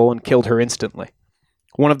right temple and killed her instantly.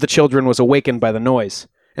 One of the children was awakened by the noise,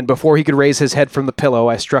 and before he could raise his head from the pillow,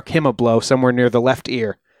 I struck him a blow somewhere near the left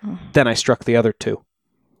ear. Then I struck the other 2.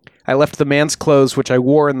 I left the man's clothes, which I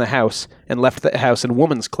wore in the house, and left the house in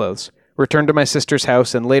woman's clothes. Returned to my sister's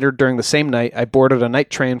house, and later during the same night, I boarded a night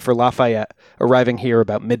train for Lafayette, arriving here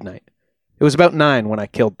about midnight. It was about 9 when I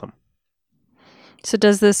killed them. So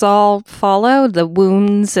does this all follow? The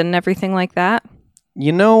wounds and everything like that?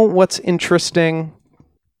 You know what's interesting?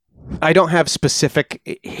 I don't have specific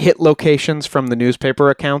hit locations from the newspaper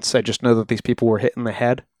accounts. I just know that these people were hit in the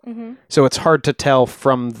head. Mm-hmm. So it's hard to tell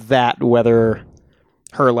from that whether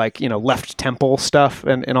her, left temple stuff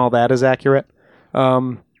and all that is accurate.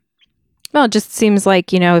 Well, it just seems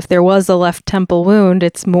like, if there was a left temple wound,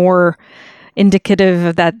 it's more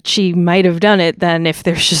indicative that she might have done it than if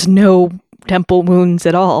there's just no temple wounds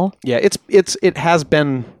at all. Yeah, it has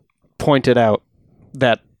been pointed out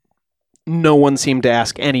that no one seemed to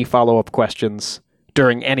ask any follow-up questions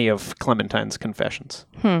during any of Clementine's confessions.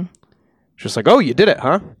 Just like, oh, you did it,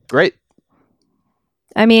 huh? Great.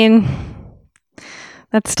 I mean,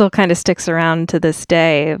 that still kind of sticks around to this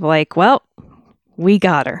day of like, well, we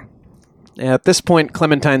got her. At this point,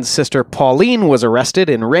 Clementine's sister Pauline was arrested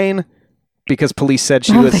in Rain because police said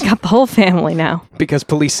she was... They got the whole family now. Because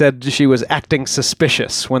police said she was acting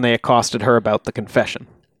suspicious when they accosted her about the confession.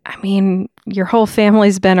 I mean, your whole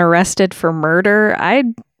family's been arrested for murder.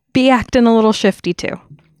 I'd be acting a little shifty too.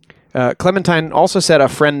 Clementine also said a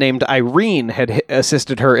friend named Irene had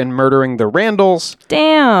assisted her in murdering the Randalls.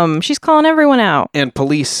 Damn, she's calling everyone out. And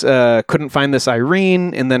police couldn't find this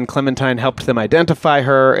Irene, and then Clementine helped them identify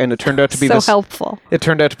her, and it turned out to be helpful. It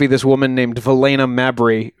turned out to be this woman named Velena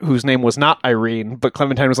Mabry, whose name was not Irene, but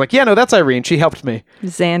Clementine was like, yeah, no, that's Irene. She helped me.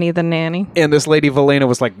 Zanny the nanny. And this lady Velena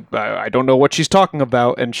was like, I don't know what she's talking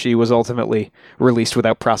about, and she was ultimately released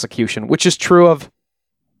without prosecution, which is true of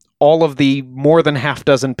all of the more than half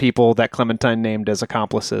dozen people that Clementine named as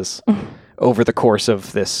accomplices over the course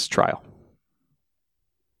of this trial.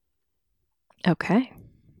 Okay.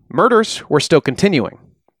 Murders were still continuing.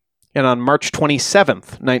 And on March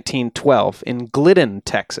 27th, 1912, in Glidden,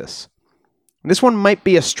 Texas, this one might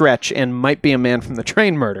be a stretch and might be a man from the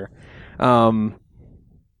train murder,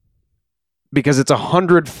 because it's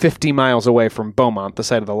 150 miles away from Beaumont, the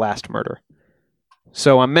site of the last murder.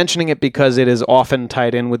 So I'm mentioning it because it is often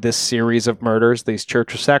tied in with this series of murders, these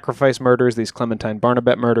Church of Sacrifice murders, these Clementine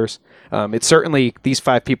Barnabet murders. It's certainly, these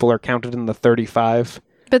 5 people are counted in the 35.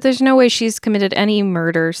 But there's no way she's committed any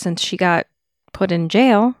murder since she got put in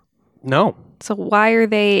jail. No. So why are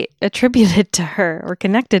they attributed to her or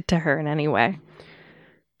connected to her in any way?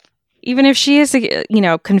 Even if she is,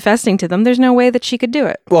 confessing to them, there's no way that she could do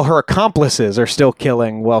it. Well, her accomplices are still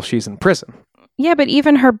killing while she's in prison. Yeah, but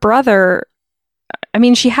even her brother,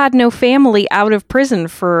 she had no family out of prison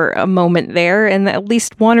for a moment there, and at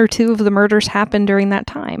least 1 or 2 of the murders happened during that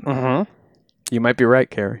time. Mm-hmm. You might be right,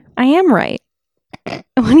 Carrie. I am right. What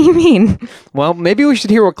do you mean? Well, maybe we should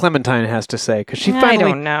hear what Clementine has to say, because I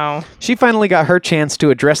don't know. She finally got her chance to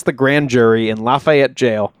address the grand jury in Lafayette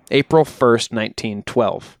Jail, April 1st,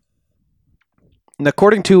 1912. And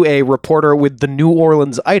according to a reporter with the New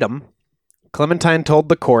Orleans Item, Clementine told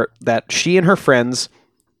the court that she and her friends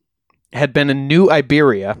had been in New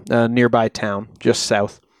Iberia, a nearby town just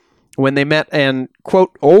south, when they met an,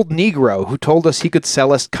 quote, old Negro who told us he could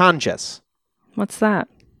sell us canjas. What's that?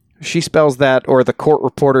 She spells that, or the court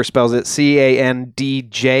reporter spells it, Candjas.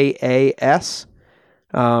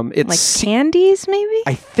 It's like candies, maybe?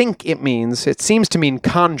 I think it seems to mean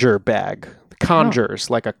conjure bag.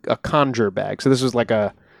 Conjures, like a conjure bag. So this was like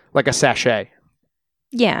a sachet.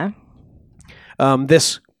 Yeah.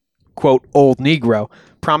 This, quote, old Negro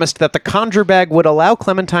promised that the conjure bag would allow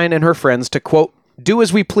Clementine and her friends to, quote, do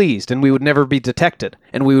as we pleased, and we would never be detected,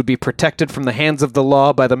 and we would be protected from the hands of the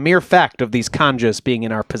law by the mere fact of these conjas being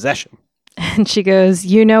in our possession. And she goes,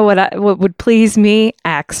 you know what would please me?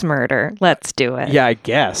 Axe murder. Let's do it. Yeah, I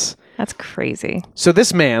guess. That's crazy. So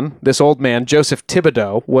this old man, Joseph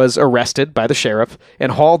Thibodeau, was arrested by the sheriff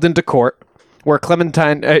and hauled into court, where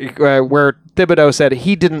where Thibodeau said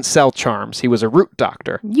he didn't sell charms. He was a root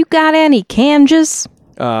doctor. You got any canjas?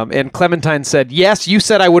 And Clementine said, yes, you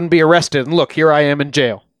said I wouldn't be arrested, and look, here I am in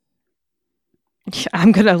jail.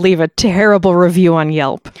 I'm going to leave a terrible review on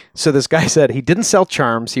Yelp. So this guy said he didn't sell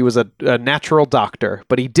charms, he was a natural doctor,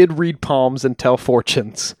 but he did read palms and tell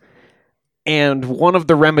fortunes. And one of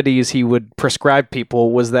the remedies he would prescribe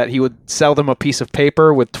people was that he would sell them a piece of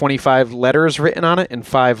paper with 25 letters written on it in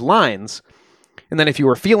 5 lines. And then if you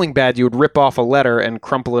were feeling bad, you would rip off a letter and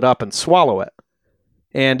crumple it up and swallow it.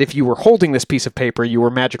 And if you were holding this piece of paper, you were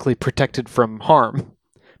magically protected from harm.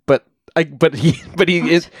 But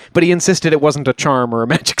he insisted it wasn't a charm or a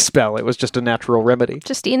magic spell. It was just a natural remedy.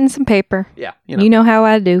 Just eating some paper. Yeah. You know how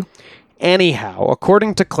I do. Anyhow,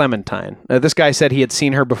 according to Clementine, this guy said he had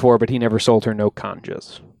seen her before, but he never sold her no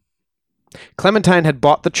conjas. Clementine had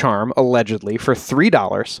bought the charm, allegedly, for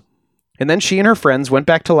 $3, and then she and her friends went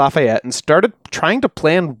back to Lafayette and started trying to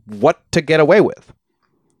plan what to get away with.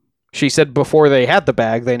 She said before they had the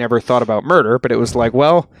bag, they never thought about murder, but it was like,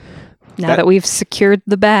 well... Now that we've secured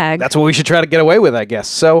the bag. That's what we should try to get away with, I guess.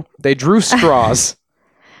 So they drew straws.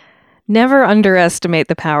 Never underestimate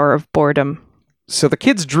the power of boredom. So the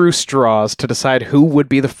kids drew straws to decide who would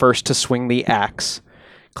be the first to swing the axe.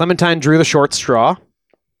 Clementine drew the short straw,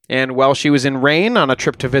 and while she was in Rain on a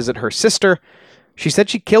trip to visit her sister, she said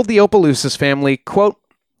she killed the Opelousas family, quote,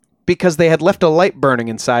 because they had left a light burning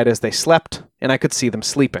inside as they slept, and I could see them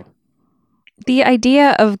sleeping. The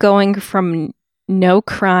idea of going from no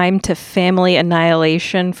crime to family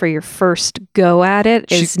annihilation for your first go at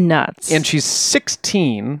it is nuts. And she's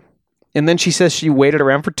 16, and then she says she waited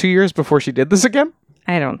around for 2 years before she did this again?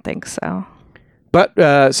 I don't think so. But,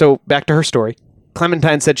 so back to her story.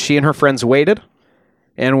 Clementine said she and her friends waited,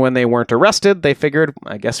 and when they weren't arrested, they figured,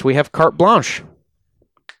 I guess we have carte blanche.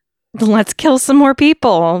 Let's kill some more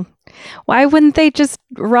people. Why wouldn't they just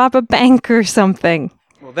rob a bank or something?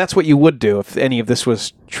 Well, that's what you would do if any of this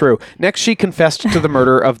was true. Next, she confessed to the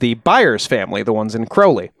murder of the Byers family, the ones in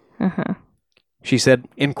Crowley. Uh-huh. She said,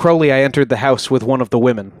 in Crowley, I entered the house with one of the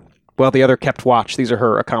women. while the other kept watch. These are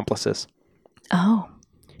her accomplices. Oh.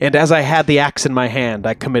 And as I had the axe in my hand,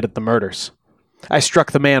 I committed the murders. I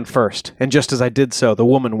struck the man first, and just as I did so, the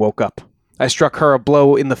woman woke up. I struck her a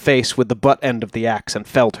blow in the face with the butt end of the axe and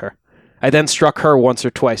felled her. I then struck her once or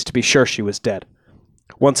twice to be sure she was dead.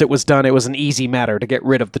 Once it was done, it was an easy matter to get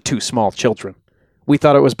rid of the 2 small children. We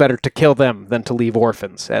thought it was better to kill them than to leave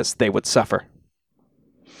orphans, as they would suffer.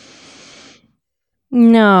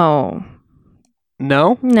 No.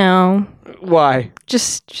 No? No. Why?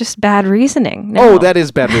 Just bad reasoning. No. Oh, that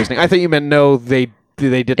is bad reasoning. I thought you meant no, they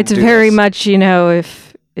didn't. It's do very this. much,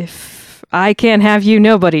 if I can't have you,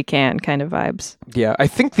 nobody can kind of vibes. Yeah, I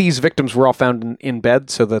think these victims were all found in bed,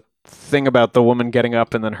 so the thing about the woman getting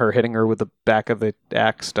up and then her hitting her with the back of the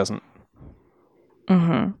axe doesn't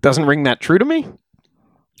ring that true to me.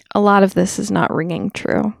 A lot of this is not ringing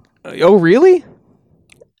true. Oh, really?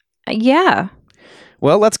 Yeah.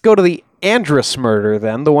 Well, let's go to the Andrus murder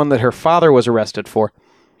then, the one that her father was arrested for.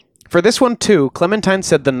 For this one, too, Clementine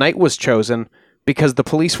said the night was chosen because the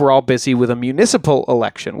police were all busy with a municipal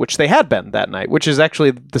election, which they had been that night, which is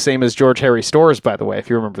actually the same as George Harry Storrs, by the way, if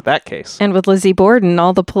you remember that case. And with Lizzie Borden,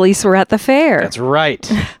 all the police were at the fair. That's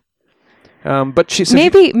right. But she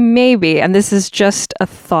said maybe, and this is just a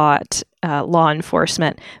thought, law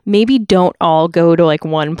enforcement, maybe don't all go to like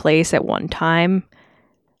one place at one time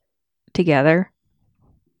together.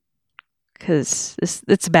 Because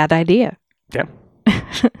it's a bad idea. Yeah.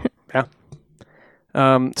 Yeah.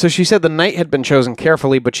 So she said the night had been chosen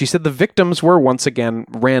carefully, but she said the victims were once again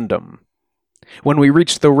random. When we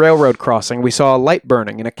reached the railroad crossing, we saw a light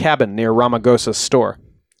burning in a cabin near Ramagosa's store.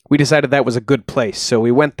 We decided that was a good place, so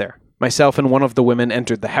we went there. Myself and one of the women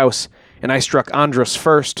entered the house, and I struck Andrus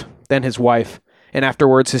first, then his wife, and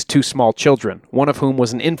afterwards his 2 small children, one of whom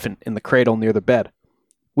was an infant in the cradle near the bed.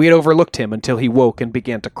 We had overlooked him until he woke and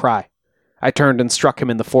began to cry. I turned and struck him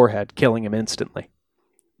in the forehead, killing him instantly.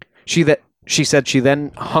 She said she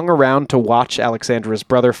then hung around to watch Alexandra's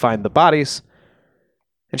brother find the bodies,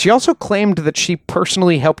 and she also claimed that she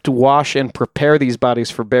personally helped wash and prepare these bodies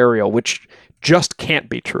for burial, which just can't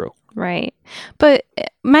be true. Right. But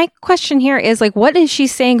my question here is, like, what is she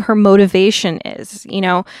saying her motivation is? You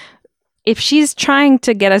know, if she's trying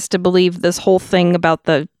to get us to believe this whole thing about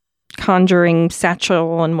the conjuring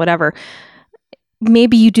satchel and whatever,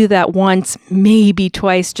 maybe you do that once, maybe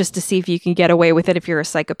twice, just to see if you can get away with it if you're a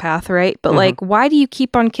psychopath, right? But like, why do you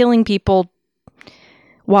keep on killing people?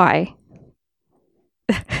 Why?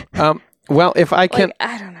 Well, if I can,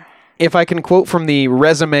 I don't know. If I can quote from the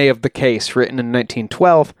resume of the case written in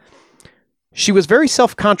 1912, she was very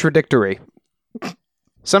self-contradictory,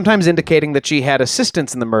 sometimes indicating that she had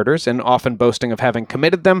assistance in the murders and often boasting of having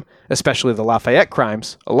committed them, especially the Lafayette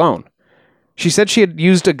crimes, alone. She said she had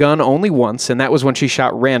used a gun only once, and that was when she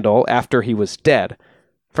shot Randall after he was dead.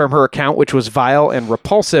 From her account, which was vile and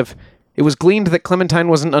repulsive, it was gleaned that Clementine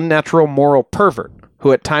was an unnatural moral pervert,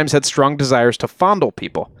 who at times had strong desires to fondle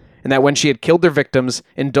people, and that when she had killed their victims,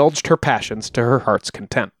 indulged her passions to her heart's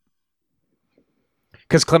content.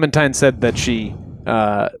 Because Clementine said that she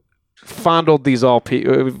fondled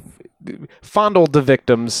fondled the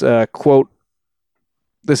victims, quote,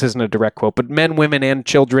 this isn't a direct quote, but men, women, and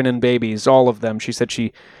children and babies, all of them, she said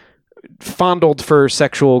she fondled for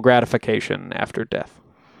sexual gratification after death.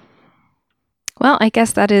 Well, I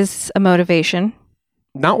guess that is a motivation.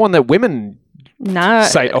 Not one that women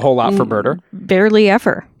cite a whole lot for murder. Barely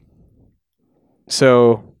ever.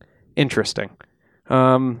 So, interesting.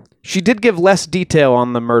 She did give less detail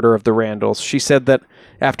on the murder of the Randalls. She said that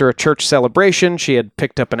after a church celebration, she had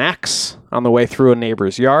picked up an axe on the way through a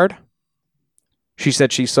neighbor's yard. She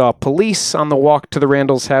said she saw police on the walk to the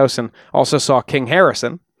Randalls' house and also saw King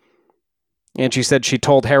Harrison. And she said she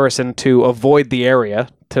told Harrison to avoid the area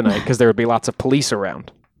tonight because there would be lots of police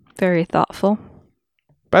around. Very thoughtful.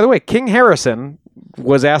 By the way, King Harrison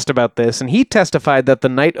was asked about this, and he testified that the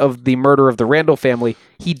night of the murder of the Randall family,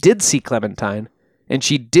 he did see Clementine, and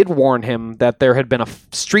she did warn him that there had been a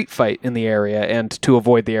street fight in the area and to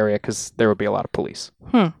avoid the area because there would be a lot of police.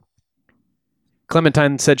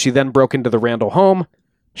 Clementine said she then broke into the Randall home,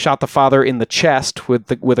 shot the father in the chest with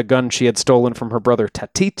a gun she had stolen from her brother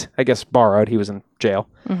Tatit, I guess borrowed. He was in jail.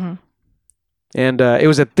 Mm-hmm. And it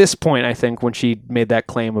was at this point, I think, when she made that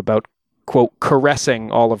claim about, quote,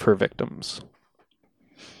 caressing all of her victims.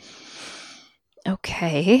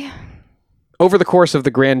 Okay. Over the course of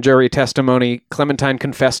the grand jury testimony, Clementine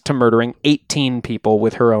confessed to murdering 18 people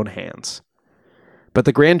with her own hands. But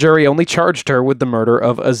the grand jury only charged her with the murder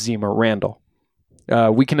of Azima Randall.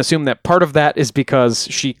 We can assume that part of that is because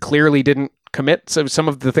she clearly didn't commit some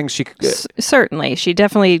of the things she... Certainly. She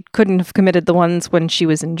definitely couldn't have committed the ones when she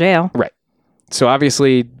was in jail. Right. So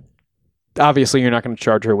obviously, obviously you're not going to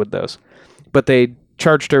charge her with those. But they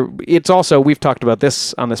charged her. It's also, we've talked about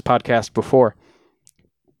this on this podcast before.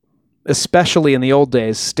 Especially in the old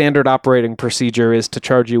days, standard operating procedure is to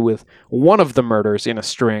charge you with one of the murders in a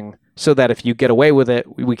string so that if you get away with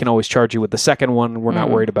it, we can always charge you with the second one. We're not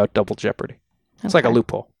worried about double jeopardy. It's like a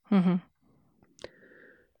loophole. Mm-hmm.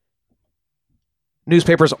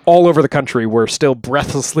 Newspapers all over the country were still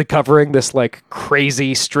breathlessly covering this like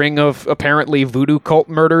crazy string of apparently voodoo cult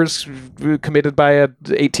murders committed by a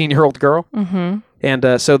 18-year-old girl. Mm-hmm.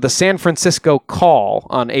 And so the San Francisco Call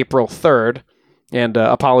on April 3rd, and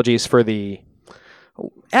apologies for the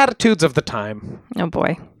attitudes of the time. Oh,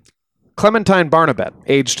 boy. Clementine Barnabet,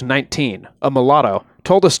 aged 19, a mulatto,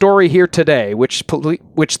 told a story here today which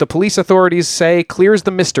the police authorities say clears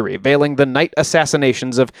the mystery veiling the night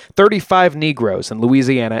assassinations of 35 Negroes in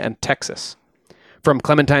Louisiana and Texas. From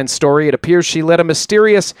Clementine's story, it appears she led a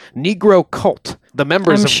mysterious Negro cult.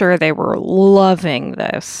 I'm sure they were loving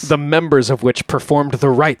this. The members of which performed the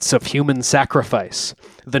rites of human sacrifice.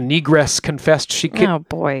 The negress confessed she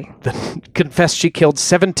confessed she killed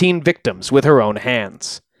 17 victims with her own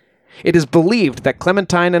hands. It is believed that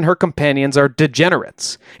Clementine and her companions are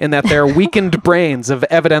degenerates, and that their weakened brains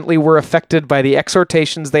evidently were affected by the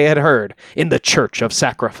exhortations they had heard in the Church of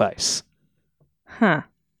Sacrifice. Huh.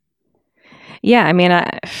 Yeah, I mean,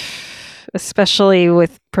 especially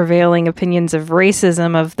with prevailing opinions of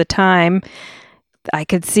racism of the time, I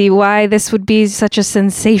could see why this would be such a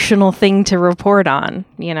sensational thing to report on,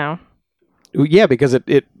 you know? Yeah, because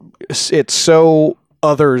it so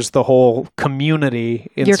others the whole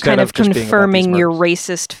community instead You're kind of just confirming your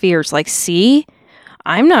racist fears. Like, see?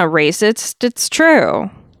 I'm not racist. It's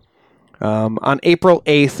true. On April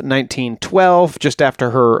 8th, 1912, just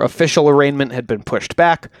after her official arraignment had been pushed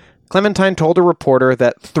back, Clementine told a reporter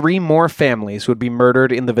that 3 more families would be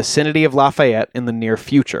murdered in the vicinity of Lafayette in the near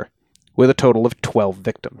future, with a total of 12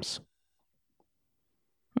 victims.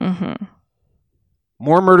 Mm-hmm.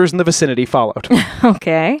 More murders in the vicinity followed.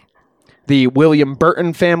 Okay. The William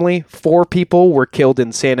Burton family, 4 people were killed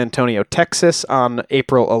in San Antonio, Texas on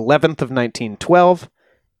April 11th of 1912.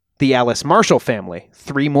 The Alice Marshall family,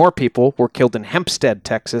 3 more people were killed in Hempstead,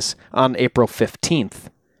 Texas on April 15th.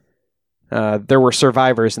 There were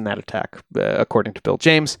survivors in that attack, according to Bill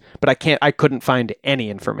James, but I couldn't find any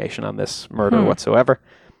information on this murder whatsoever.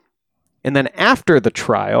 And then after the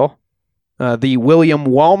trial, the William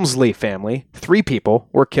Walmsley family, 3 people,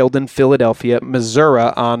 were killed in Philadelphia,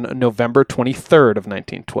 Missouri on November 23rd of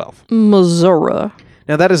 1912. Missouri.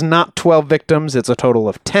 Now, that is not 12 victims. It's a total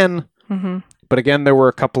of 10. Mm-hmm. But again, there were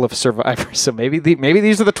a couple of survivors. So maybe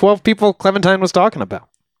these are the 12 people Clementine was talking about.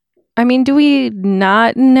 I mean, do we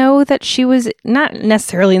not know that she was not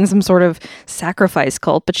necessarily in some sort of sacrifice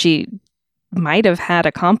cult, but she might have had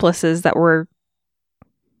accomplices that were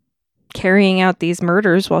carrying out these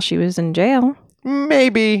murders while she was in jail?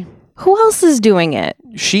 Maybe. Who else is doing it?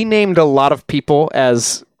 She named a lot of people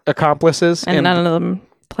as accomplices. And none of them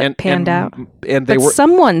panned out. And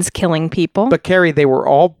someone's killing people. But Carrie, they were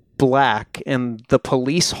all black, and the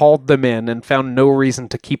police hauled them in and found no reason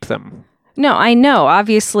to keep them. No, I know.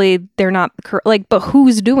 Obviously, they're not but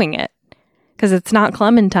who's doing it? Because it's not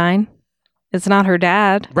Clementine. It's not her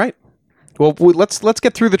dad. Right. Well, let's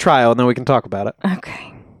get through the trial, and then we can talk about it.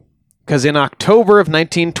 Okay. Because in October of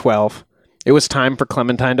 1912, it was time for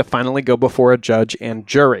Clementine to finally go before a judge and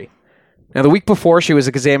jury. Now, the week before, she was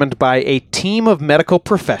examined by a team of medical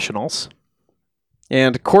professionals,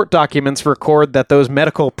 and court documents record that those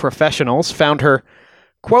medical professionals found her,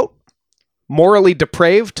 quote, morally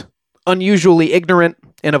depraved, unusually ignorant,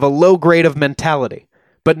 and of a low grade of mentality,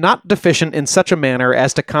 but not deficient in such a manner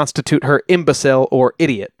as to constitute her imbecile or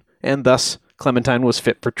idiot, and thus Clementine was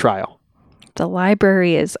fit for trial. The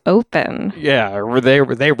library is open. Yeah, they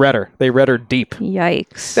read her. They read her deep.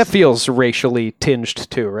 Yikes. That feels racially tinged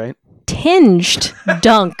too, right? Tinged?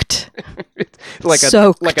 Dunked.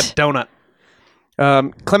 Soaked. Like a donut.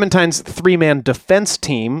 Clementine's 3-man defense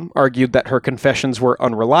team argued that her confessions were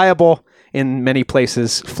unreliable, in many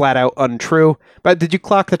places flat out untrue. But did you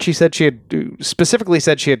clock that she specifically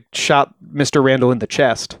said she had shot Mr. Randall in the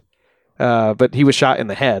chest, but he was shot in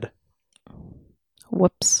the head.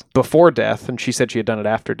 Whoops. Before death, and she said she had done it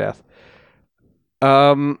after death.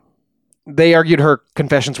 They argued her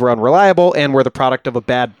confessions were unreliable and were the product of a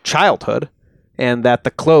bad childhood, and that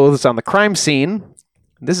the clothes on the crime scene,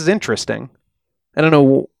 this is interesting. I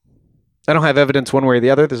don't have evidence one way or the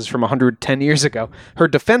other. This is from 110 years ago. Her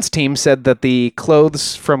defense team said that the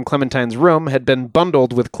clothes from Clementine's room had been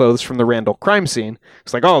bundled with clothes from the Randall crime scene.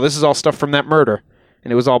 It's like, oh, this is all stuff from that murder.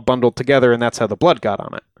 And it was all bundled together, and that's how the blood got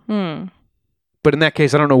on it. But in that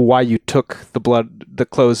case, I don't know why you took the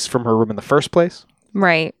clothes from her room in the first place.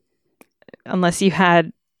 Right. Unless you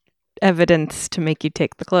had evidence to make you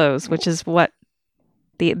take the clothes, which is what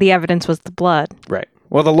the evidence was, the blood. Right.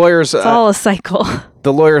 Well, the lawyers... It's all a cycle.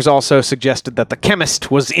 The lawyers also suggested that the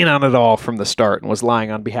chemist was in on it all from the start and was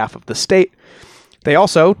lying on behalf of the state. They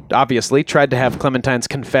also, obviously, tried to have Clementine's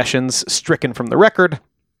confessions stricken from the record,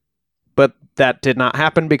 but that did not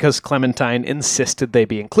happen because Clementine insisted they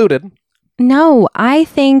be included. No, I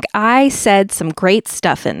think I said some great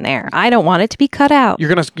stuff in there. I don't want it to be cut out. You're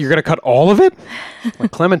gonna cut all of it?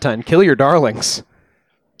 Like, Clementine, kill your darlings.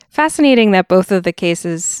 Fascinating that both of the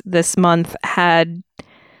cases this month had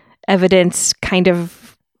evidence kind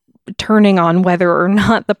of turning on whether or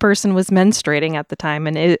not the person was menstruating at the time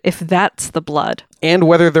and if that's the blood. And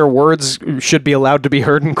whether their words should be allowed to be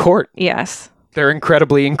heard in court. Yes. They're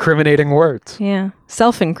incredibly incriminating words. Yeah.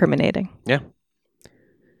 Self-incriminating. Yeah.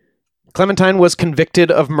 Clementine was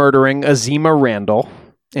convicted of murdering Azima Randall,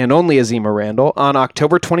 and only Azima Randall, on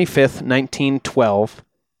October 25th, 1912,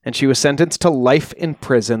 and she was sentenced to life in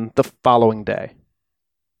prison the following day.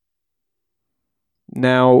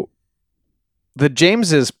 Now, the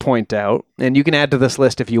Jameses point out, and you can add to this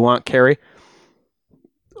list if you want, Carrie,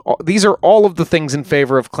 these are all of the things in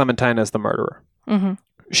favor of Clementine as the murderer. Mm-hmm.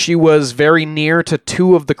 She was very near to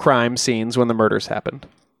 2 of the crime scenes when the murders happened.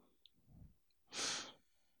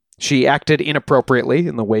 She acted inappropriately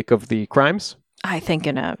in the wake of the crimes. I think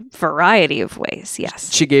in a variety of ways,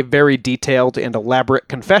 yes. She gave very detailed and elaborate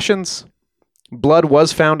confessions. Blood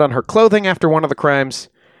was found on her clothing after one of the crimes,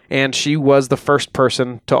 and she was the first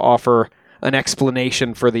person to offer an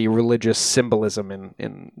explanation for the religious symbolism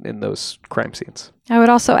in those crime scenes. I would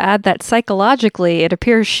also add that psychologically, it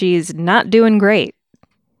appears she's not doing great.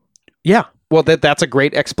 Yeah, well, that's a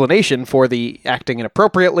great explanation for the acting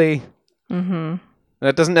inappropriately. Mm-hmm.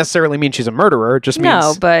 That doesn't necessarily mean she's a murderer. It just means...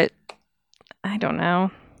 No, but I don't know.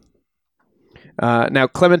 Now,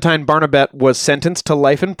 Clementine Barnabet was sentenced to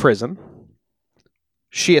life in prison.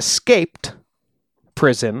 She escaped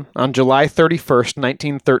prison on July 31st,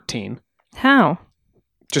 1913. How?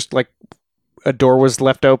 Just like a door was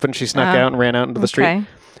left open, she snuck out and ran out into the street.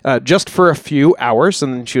 Just for a few hours,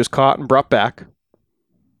 and then she was caught and brought back.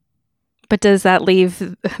 But does that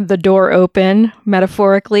leave the door open,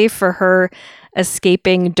 metaphorically, for her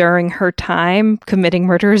escaping during her time, committing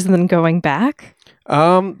murders, and then going back?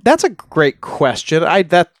 That's a great question.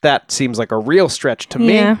 That seems like a real stretch to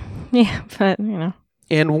me. Yeah, but, you know.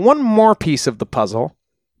 And one more piece of the puzzle.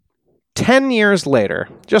 10 years later,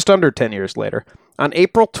 just under 10 years later, on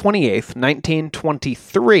April 28th,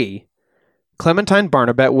 1923, Clementine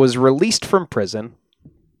Barnabet was released from prison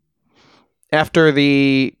after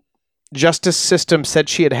the justice system said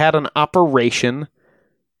she had had an operation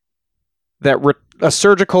a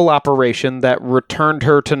surgical operation that returned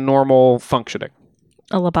her to normal functioning.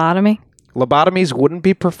 A lobotomy? Lobotomies wouldn't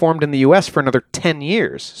be performed in the U.S. for another 10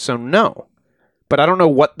 years, so no. But I don't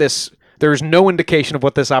know there's no indication of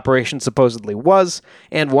what this operation supposedly was,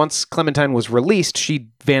 and once Clementine was released, she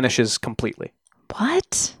vanishes completely.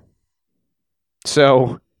 What?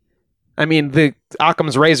 So, I mean, the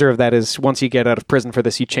Occam's razor of that is once you get out of prison for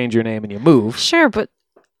this, you change your name and you move. Sure, but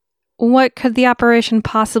what could the operation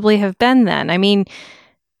possibly have been then? I mean,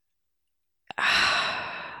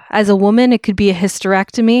 as a woman, it could be a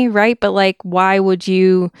hysterectomy, right? But like, why would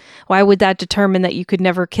that determine that you could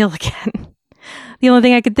never kill again? The only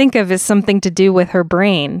thing I could think of is something to do with her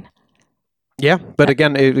brain. Yeah, but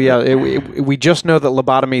again, we just know that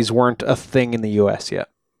lobotomies weren't a thing in the U.S. yet.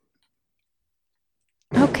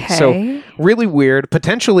 Okay. So, really weird.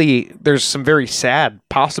 Potentially, there's some very sad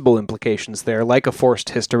possible implications there, like a forced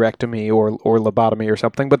hysterectomy or lobotomy or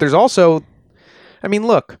something. But there's also, I mean,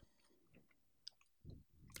 look,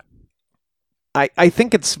 I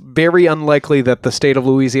think it's very unlikely that the state of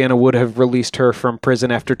Louisiana would have released her from prison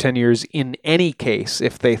after 10 years in any case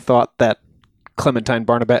if they thought that Clementine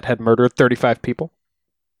Barnabet had murdered 35 people.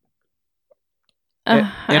 And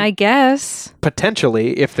I guess.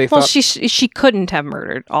 Potentially, if they thought... Well, she couldn't have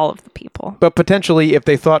murdered all of the people. But potentially, if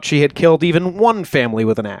they thought she had killed even one family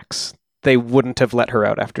with an axe, they wouldn't have let her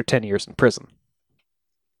out after 10 years in prison.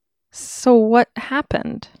 So what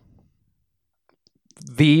happened?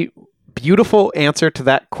 The beautiful answer to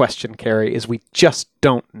that question, Carrie, is we just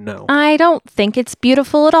don't know. I don't think it's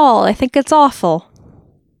beautiful at all. I think it's awful.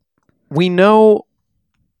 We know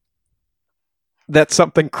that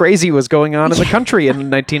something crazy was going on in the country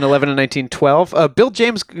in 1911 and 1912. Bill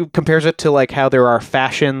James compares it to like how there are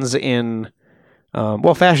fashions in,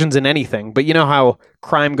 fashions in anything, but you know how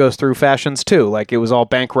crime goes through fashions too. Like it was all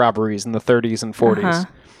bank robberies in the 30s and 40s.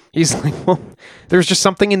 He's like, well, there's just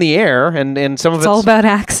something in the air, and some of It's all about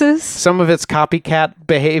axes. some of it's copycat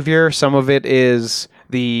behavior. Some of it is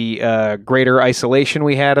the greater isolation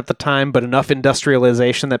we had at the time, but enough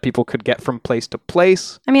industrialization that people could get from place to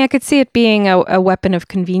place. I mean, I could see it being a weapon of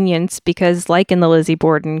convenience because, like in the Lizzie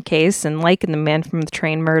Borden case and like in the Man from the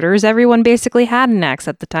Train murders, everyone basically had an axe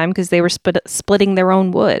at the time because they were splitting their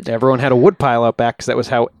own wood. Everyone had a wood pile out back because that was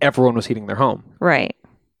how everyone was heating their home. Right.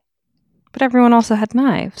 But everyone also had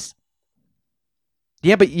knives.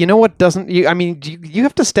 Yeah, but you know what doesn't... you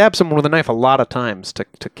have to stab someone with a knife a lot of times to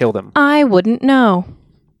kill them. I wouldn't know,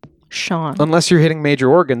 Sean. Unless you're hitting major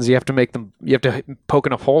organs, you have to poke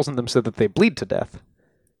enough holes in them so that they bleed to death.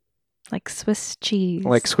 Like Swiss cheese.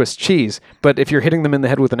 Like Swiss cheese. But if you're hitting them in the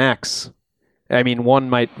head with an axe, I mean, one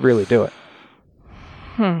might really do it.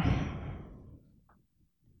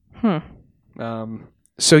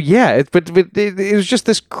 So yeah, it was just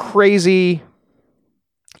this crazy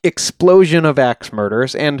explosion of axe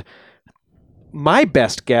murders, and my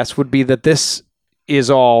best guess would be that this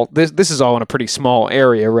is all in a pretty small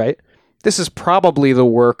area, right? This is probably the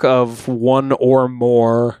work of one or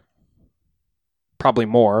more, probably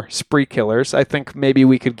more, spree killers. I think maybe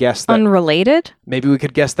we could guess that... Unrelated? Maybe we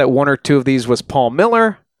could guess that one or two of these was Paul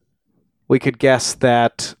Miller. We could guess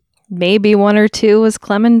that... Maybe one or two was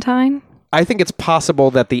Clementine? I think it's possible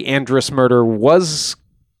that the Andrus murder was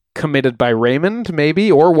committed by Raymond, maybe,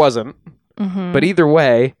 or wasn't. Mm-hmm. But either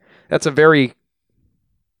way, that's a very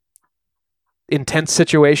intense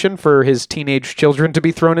situation for his teenage children to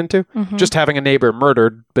be thrown into. Mm-hmm. Just having a neighbor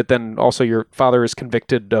murdered, but then also your father is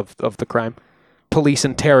convicted of the crime. Police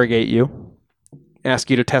interrogate you, ask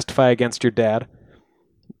you to testify against your dad.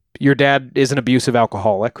 Your dad is an abusive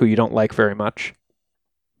alcoholic who you don't like very much.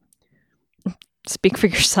 Speak for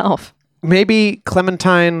yourself. Maybe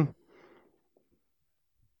Clementine...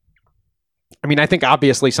 I mean, I think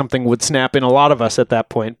obviously something would snap in a lot of us at that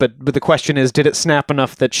point, but the question is, did it snap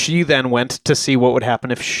enough that she then went to see what would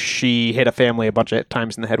happen if she hit a family a bunch of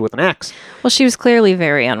times in the head with an axe? Well, she was clearly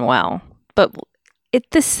very unwell, but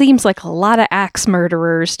this seems like a lot of axe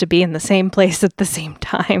murderers to be in the same place at the same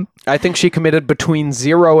time. I think she committed between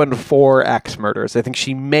 0 and 4 axe murders. I think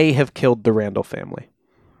she may have killed the Randall family.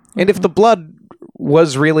 And if the blood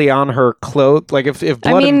was really on her clothes, like if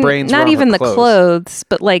blood and brains were on not even her the clothes, clothes,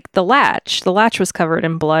 but like the latch was covered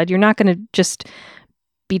in blood. You're not going to just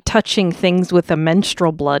be touching things with a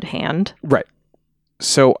menstrual blood hand. Right.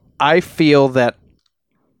 So I feel that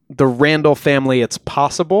the Randall family, it's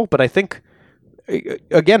possible, but I think,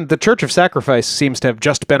 again, the Church of Sacrifice seems to have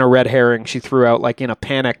just been a red herring she threw out like in a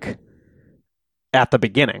panic at the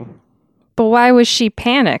beginning. But why was she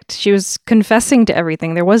panicked? She was confessing to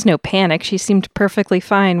everything. There was no panic. She seemed perfectly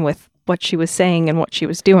fine with what she was saying and what she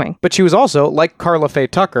was doing. But she was also, like Carla Faye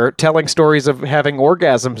Tucker, telling stories of having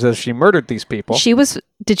orgasms as she murdered these people.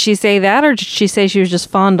 Did she say that, or did she say she was just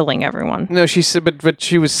fondling everyone? No, she said, but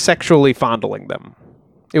she was sexually fondling them.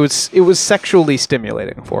 It was sexually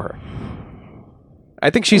stimulating for her. I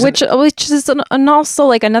think she's... Which is and also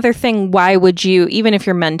like another thing, why would you, even if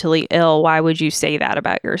you're mentally ill, why would you say that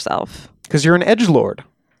about yourself? Because you're an edgelord.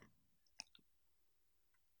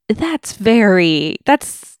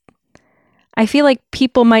 I feel like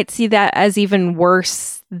people might see that as even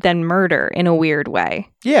worse than murder in a weird way.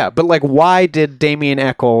 Yeah, but like, why did Damien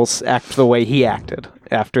Eccles act the way he acted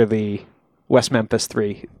after the West Memphis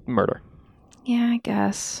 3 murder? Yeah, I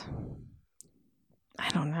guess. I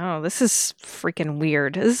don't know. This is freaking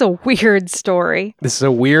weird. This is a weird story. This is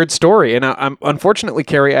a weird story, and I'm unfortunately,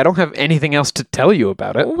 Carrie, I don't have anything else to tell you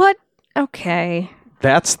about it. What? Okay.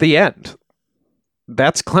 That's the end.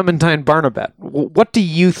 That's Clementine Barnabet. What do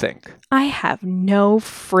you think? I have no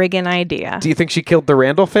friggin' idea. Do you think she killed the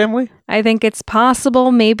Randall family? I think it's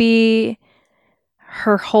possible. Maybe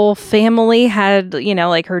her whole family had,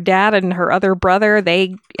 like her dad and her other brother,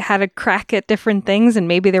 they had a crack at different things, and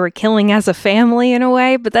maybe they were killing as a family in a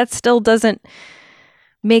way, but that still doesn't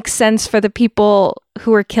make sense for the people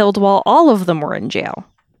who were killed while all of them were in jail.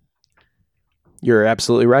 You're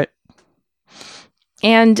absolutely right.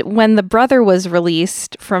 And when the brother was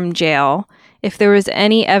released from jail, if there was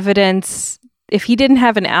any evidence, if he didn't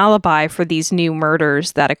have an alibi for these new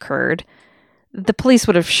murders that occurred, the police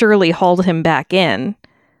would have surely hauled him back in.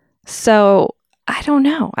 So, I don't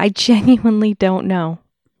know. I genuinely don't know.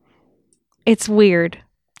 It's weird.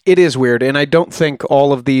 It is weird, and I don't think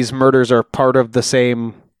all of these murders are part of the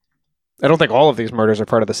same... I don't think all of these murders are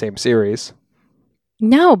part of the same series.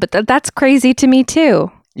 No, but that's crazy to me,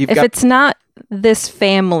 too. It's not this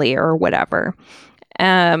family or whatever,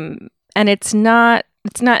 and it's not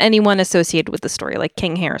anyone associated with the story, like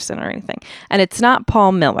King Harrison or anything, and it's not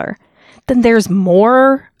Paul Miller, then there's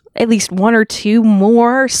more at least one or two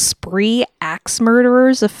more spree axe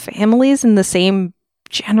murderers of families in the same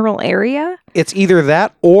general area? It's either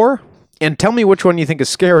that or, and tell me which one you think is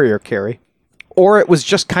scarier, Carrie, or it was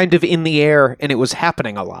just kind of in the air and it was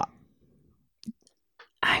happening a lot.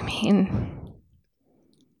 I mean,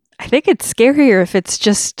 I think it's scarier if it's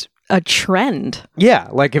just a trend. Yeah,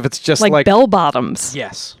 like if it's just like bell bottoms.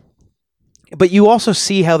 Yes. But you also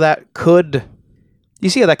see how that could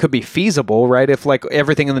be feasible, right? If like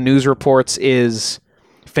everything in the news reports is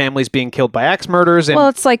families being killed by axe murders, and well,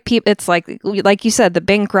 it's like you said, the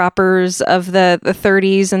bank robbers of the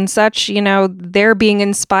 30s and such. You know, they're being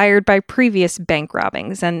inspired by previous bank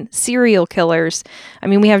robbings and serial killers. I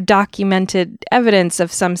mean, we have documented evidence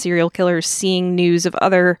of some serial killers seeing news of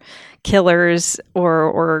other killers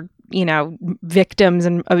or you know, victims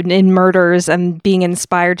in murders and being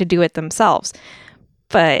inspired to do it themselves.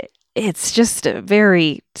 But it's just a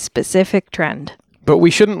very specific trend. But we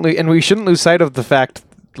shouldn't lose sight of the fact,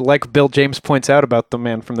 like Bill James points out about the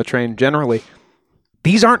man from the train generally,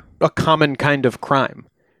 these aren't a common kind of crime.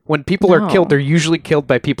 When people are killed, they're usually killed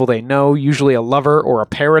by people they know, usually a lover or a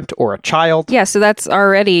parent or a child. Yeah, so that's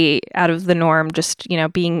already out of the norm, just, you know,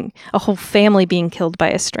 being a whole family being killed by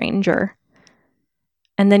a stranger.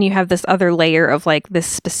 And then you have this other layer of like this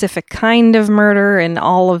specific kind of murder and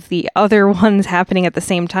all of the other ones happening at the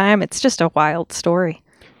same time. It's just a wild story.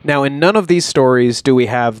 Now, in none of these stories do we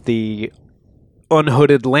have the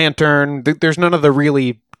unhooded lantern. There's none of the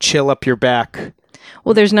really chill up your back.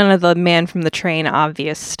 Well, there's none of the man from the train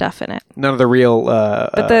obvious stuff in it. None of the real...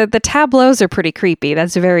 but the tableaus are pretty creepy.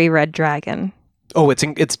 That's very Red Dragon. Oh,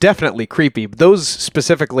 it's definitely creepy. Those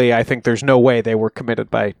specifically, I think there's no way they were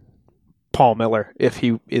committed by Paul Miller if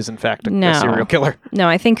he is in fact a serial killer. No,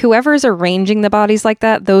 I think whoever's arranging the bodies like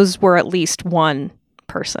that, those were at least one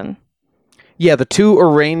person. Yeah, the two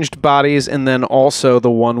arranged bodies and then also the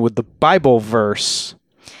one with the Bible verse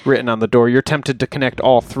written on the door. You're tempted to connect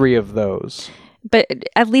all three of those. But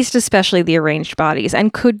at least especially the arranged bodies.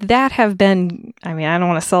 And could that have been, I mean, I don't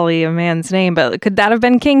want to sully a man's name, but could that have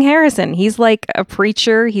been King Harrison? He's like a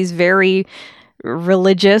preacher. He's very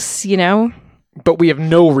religious, you know? But we have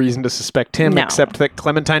no reason to suspect him except that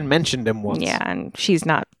Clementine mentioned him once. Yeah, and she's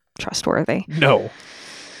not trustworthy. No.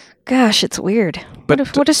 Gosh, it's weird.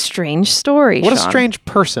 But what a strange story, What Sean. a strange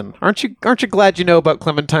person. Aren't you glad you know about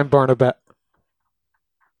Clementine Barnabet?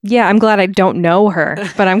 Yeah, I'm glad I don't know her,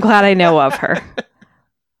 but I'm glad I know of her.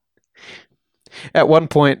 At one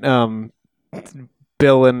point,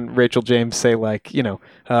 Bill and Rachel James say, like, you know,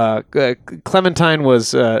 Clementine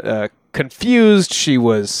was confused, she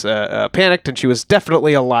was panicked, and she was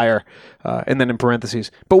definitely a liar. And then in parentheses,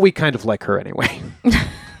 but we kind of like her anyway.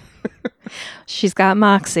 She's got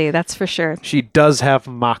moxie, that's for sure. She does have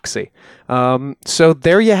moxie. So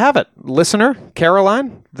there you have it. Listener,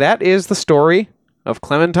 Caroline, that is the story of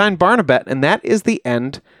Clementine Barnabet, and that is the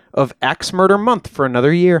end of Axe Murder Month for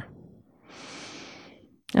another year.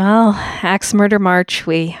 Well, Axe Murder March,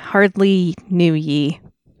 we hardly knew ye.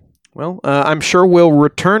 Well, I'm sure we'll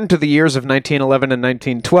return to the years of 1911 and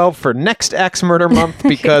 1912 for next Axe Murder Month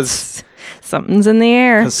because... something's in the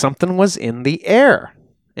air. Because something was in the air.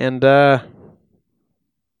 And,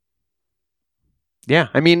 yeah,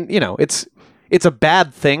 I mean, you know, it's a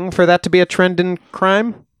bad thing for that to be a trend in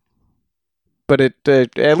crime. But it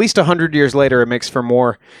at least 100 years later, it makes for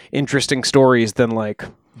more interesting stories than, like,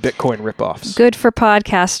 Bitcoin ripoffs. Good for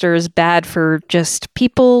podcasters, bad for just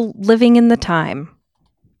people living in the time.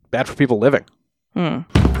 Bad for people living.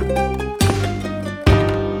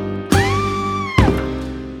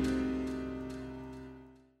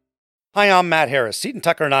 Hi, I'm Matt Harris. Seton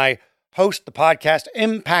Tucker and I host the podcast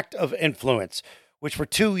Impact of Influence, which for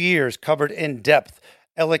 2 years covered in depth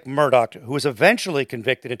Alec Murdaugh, who was eventually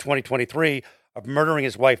convicted in 2023 of murdering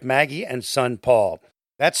his wife Maggie and son Paul.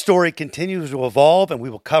 That story continues to evolve, and we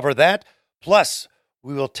will cover that. Plus,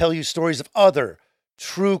 we will tell you stories of other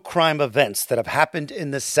true crime events that have happened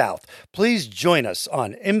in the South. Please join us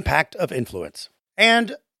on Impact of Influence.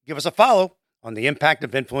 And give us a follow on the Impact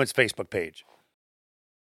of Influence Facebook page.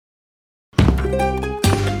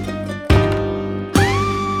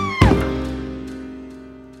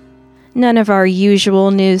 None of our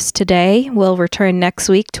usual news today. We'll return next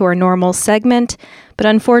week to our normal segment, but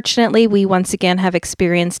unfortunately, we once again have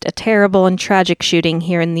experienced a terrible and tragic shooting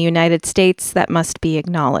here in the United States that must be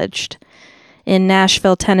acknowledged. In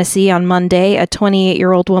Nashville, Tennessee, on Monday, a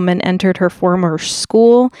 28-year-old woman entered her former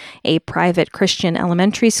school, a private Christian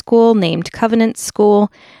elementary school named Covenant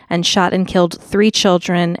School, and shot and killed 3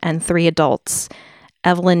 children and 3 adults.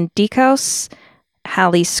 Evelyn Dekos,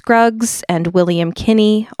 Hallie Scruggs, and William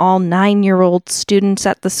Kinney, all 9-year-old students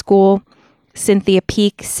at the school. Cynthia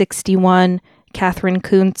Peak, 61, Catherine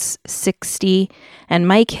Kuntz, 60, and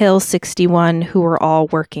Mike Hill, 61, who were all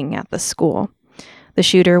working at the school. The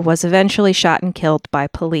shooter was eventually shot and killed by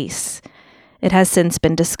police. It has since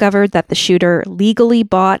been discovered that the shooter legally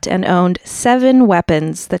bought and owned 7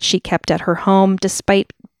 weapons that she kept at her home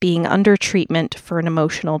despite being under treatment for an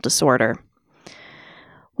emotional disorder.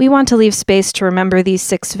 We want to leave space to remember these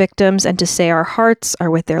 6 victims and to say our hearts are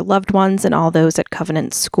with their loved ones and all those at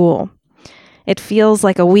Covenant School. It feels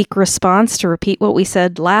like a weak response to repeat what we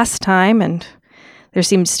said last time, and there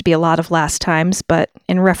seems to be a lot of last times, but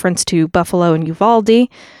in reference to Buffalo and Uvalde,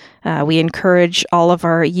 we encourage all of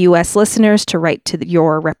our U.S. listeners to write to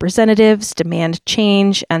your representatives, demand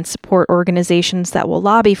change, and support organizations that will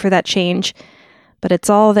lobby for that change. But it's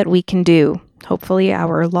all that we can do. Hopefully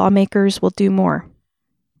our lawmakers will do more.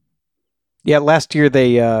 Yeah, last year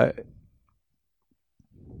they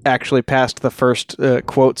actually passed the first,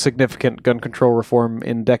 quote, significant gun control reform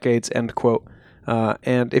in decades, end quote.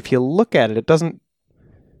 And if you look at it, it doesn't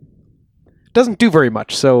do very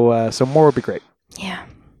much. So more would be great. Yeah,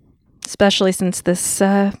 especially since this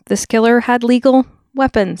killer had legal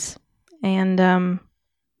weapons, and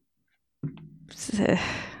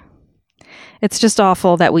it's just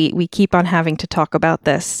awful that we keep on having to talk about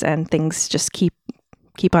this, and things just keep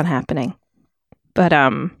on happening. But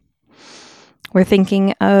we're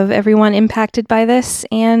thinking of everyone impacted by this,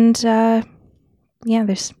 and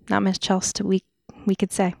there's not much else we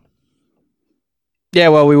could say. Yeah,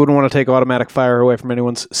 well, we wouldn't want to take automatic fire away from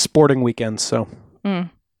anyone's sporting weekends, so.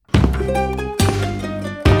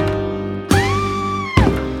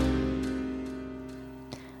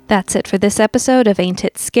 That's it for this episode of Ain't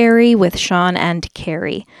It Scary with Sean and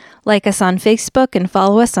Carrie. Like us on Facebook and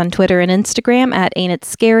follow us on Twitter and Instagram at Ain't It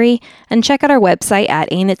Scary, and check out our website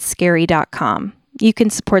at ain'titscary.com. You can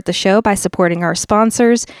support the show by supporting our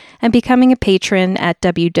sponsors and becoming a patron at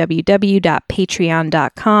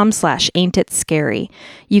www.patreon.com/ain'titscary.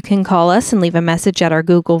 You can call us and leave a message at our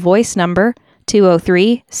Google Voice number,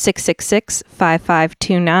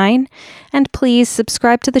 203-666-5529. And please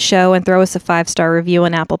subscribe to the show and throw us a 5-star review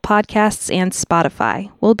on Apple Podcasts and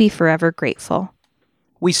Spotify. We'll be forever grateful.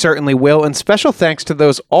 We certainly will, and special thanks to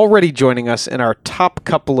those already joining us in our top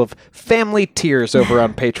couple of family tiers over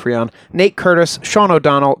on Patreon. Nate Curtis, Sean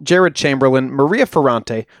O'Donnell, Jared Chamberlain, Maria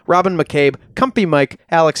Ferrante, Robin McCabe, Cumpy Mike,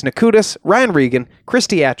 Alex Nakutis, Ryan Regan,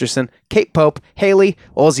 Christy Atchison, Kate Pope, Haley,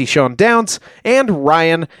 Aussie Sean Downs, and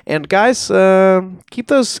Ryan. And guys, keep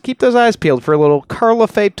those eyes peeled for a little Carla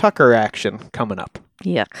Faye Tucker action coming up.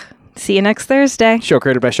 Yuck. See you next Thursday. Show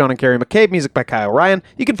created by Sean and Carrie McCabe, music by Kyle Ryan.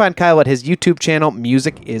 You can find Kyle at his YouTube channel,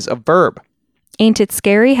 Music is a Verb. Ain't It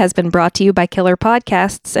Scary has been brought to you by Killer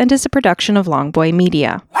Podcasts and is a production of Longboy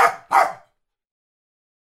Media.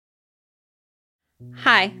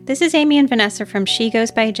 Hi, this is Amy and Vanessa from She Goes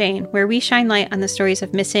by Jane, where we shine light on the stories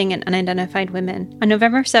of missing and unidentified women. On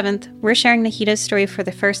November 7th, we're sharing Nahita's story for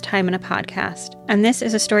the first time in a podcast. And this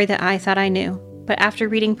is a story that I thought I knew, but after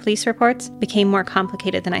reading police reports, became more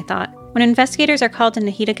complicated than I thought. When investigators are called to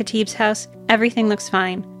Nahita Khatib's house, everything looks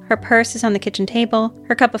fine. Her purse is on the kitchen table,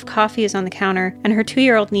 her cup of coffee is on the counter, and her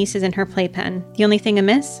 2-year-old niece is in her playpen. The only thing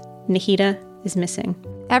amiss? Nahita is missing.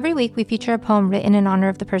 Every week we feature a poem written in honor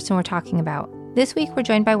of the person we're talking about. This week we're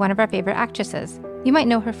joined by one of our favorite actresses. You might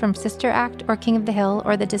know her from Sister Act or King of the Hill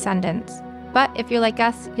or The Descendants. But if you're like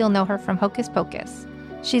us, you'll know her from Hocus Pocus.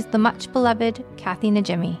 She's the much beloved Kathy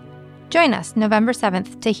Najimy. Join us November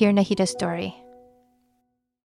 7th to hear Nahita's story.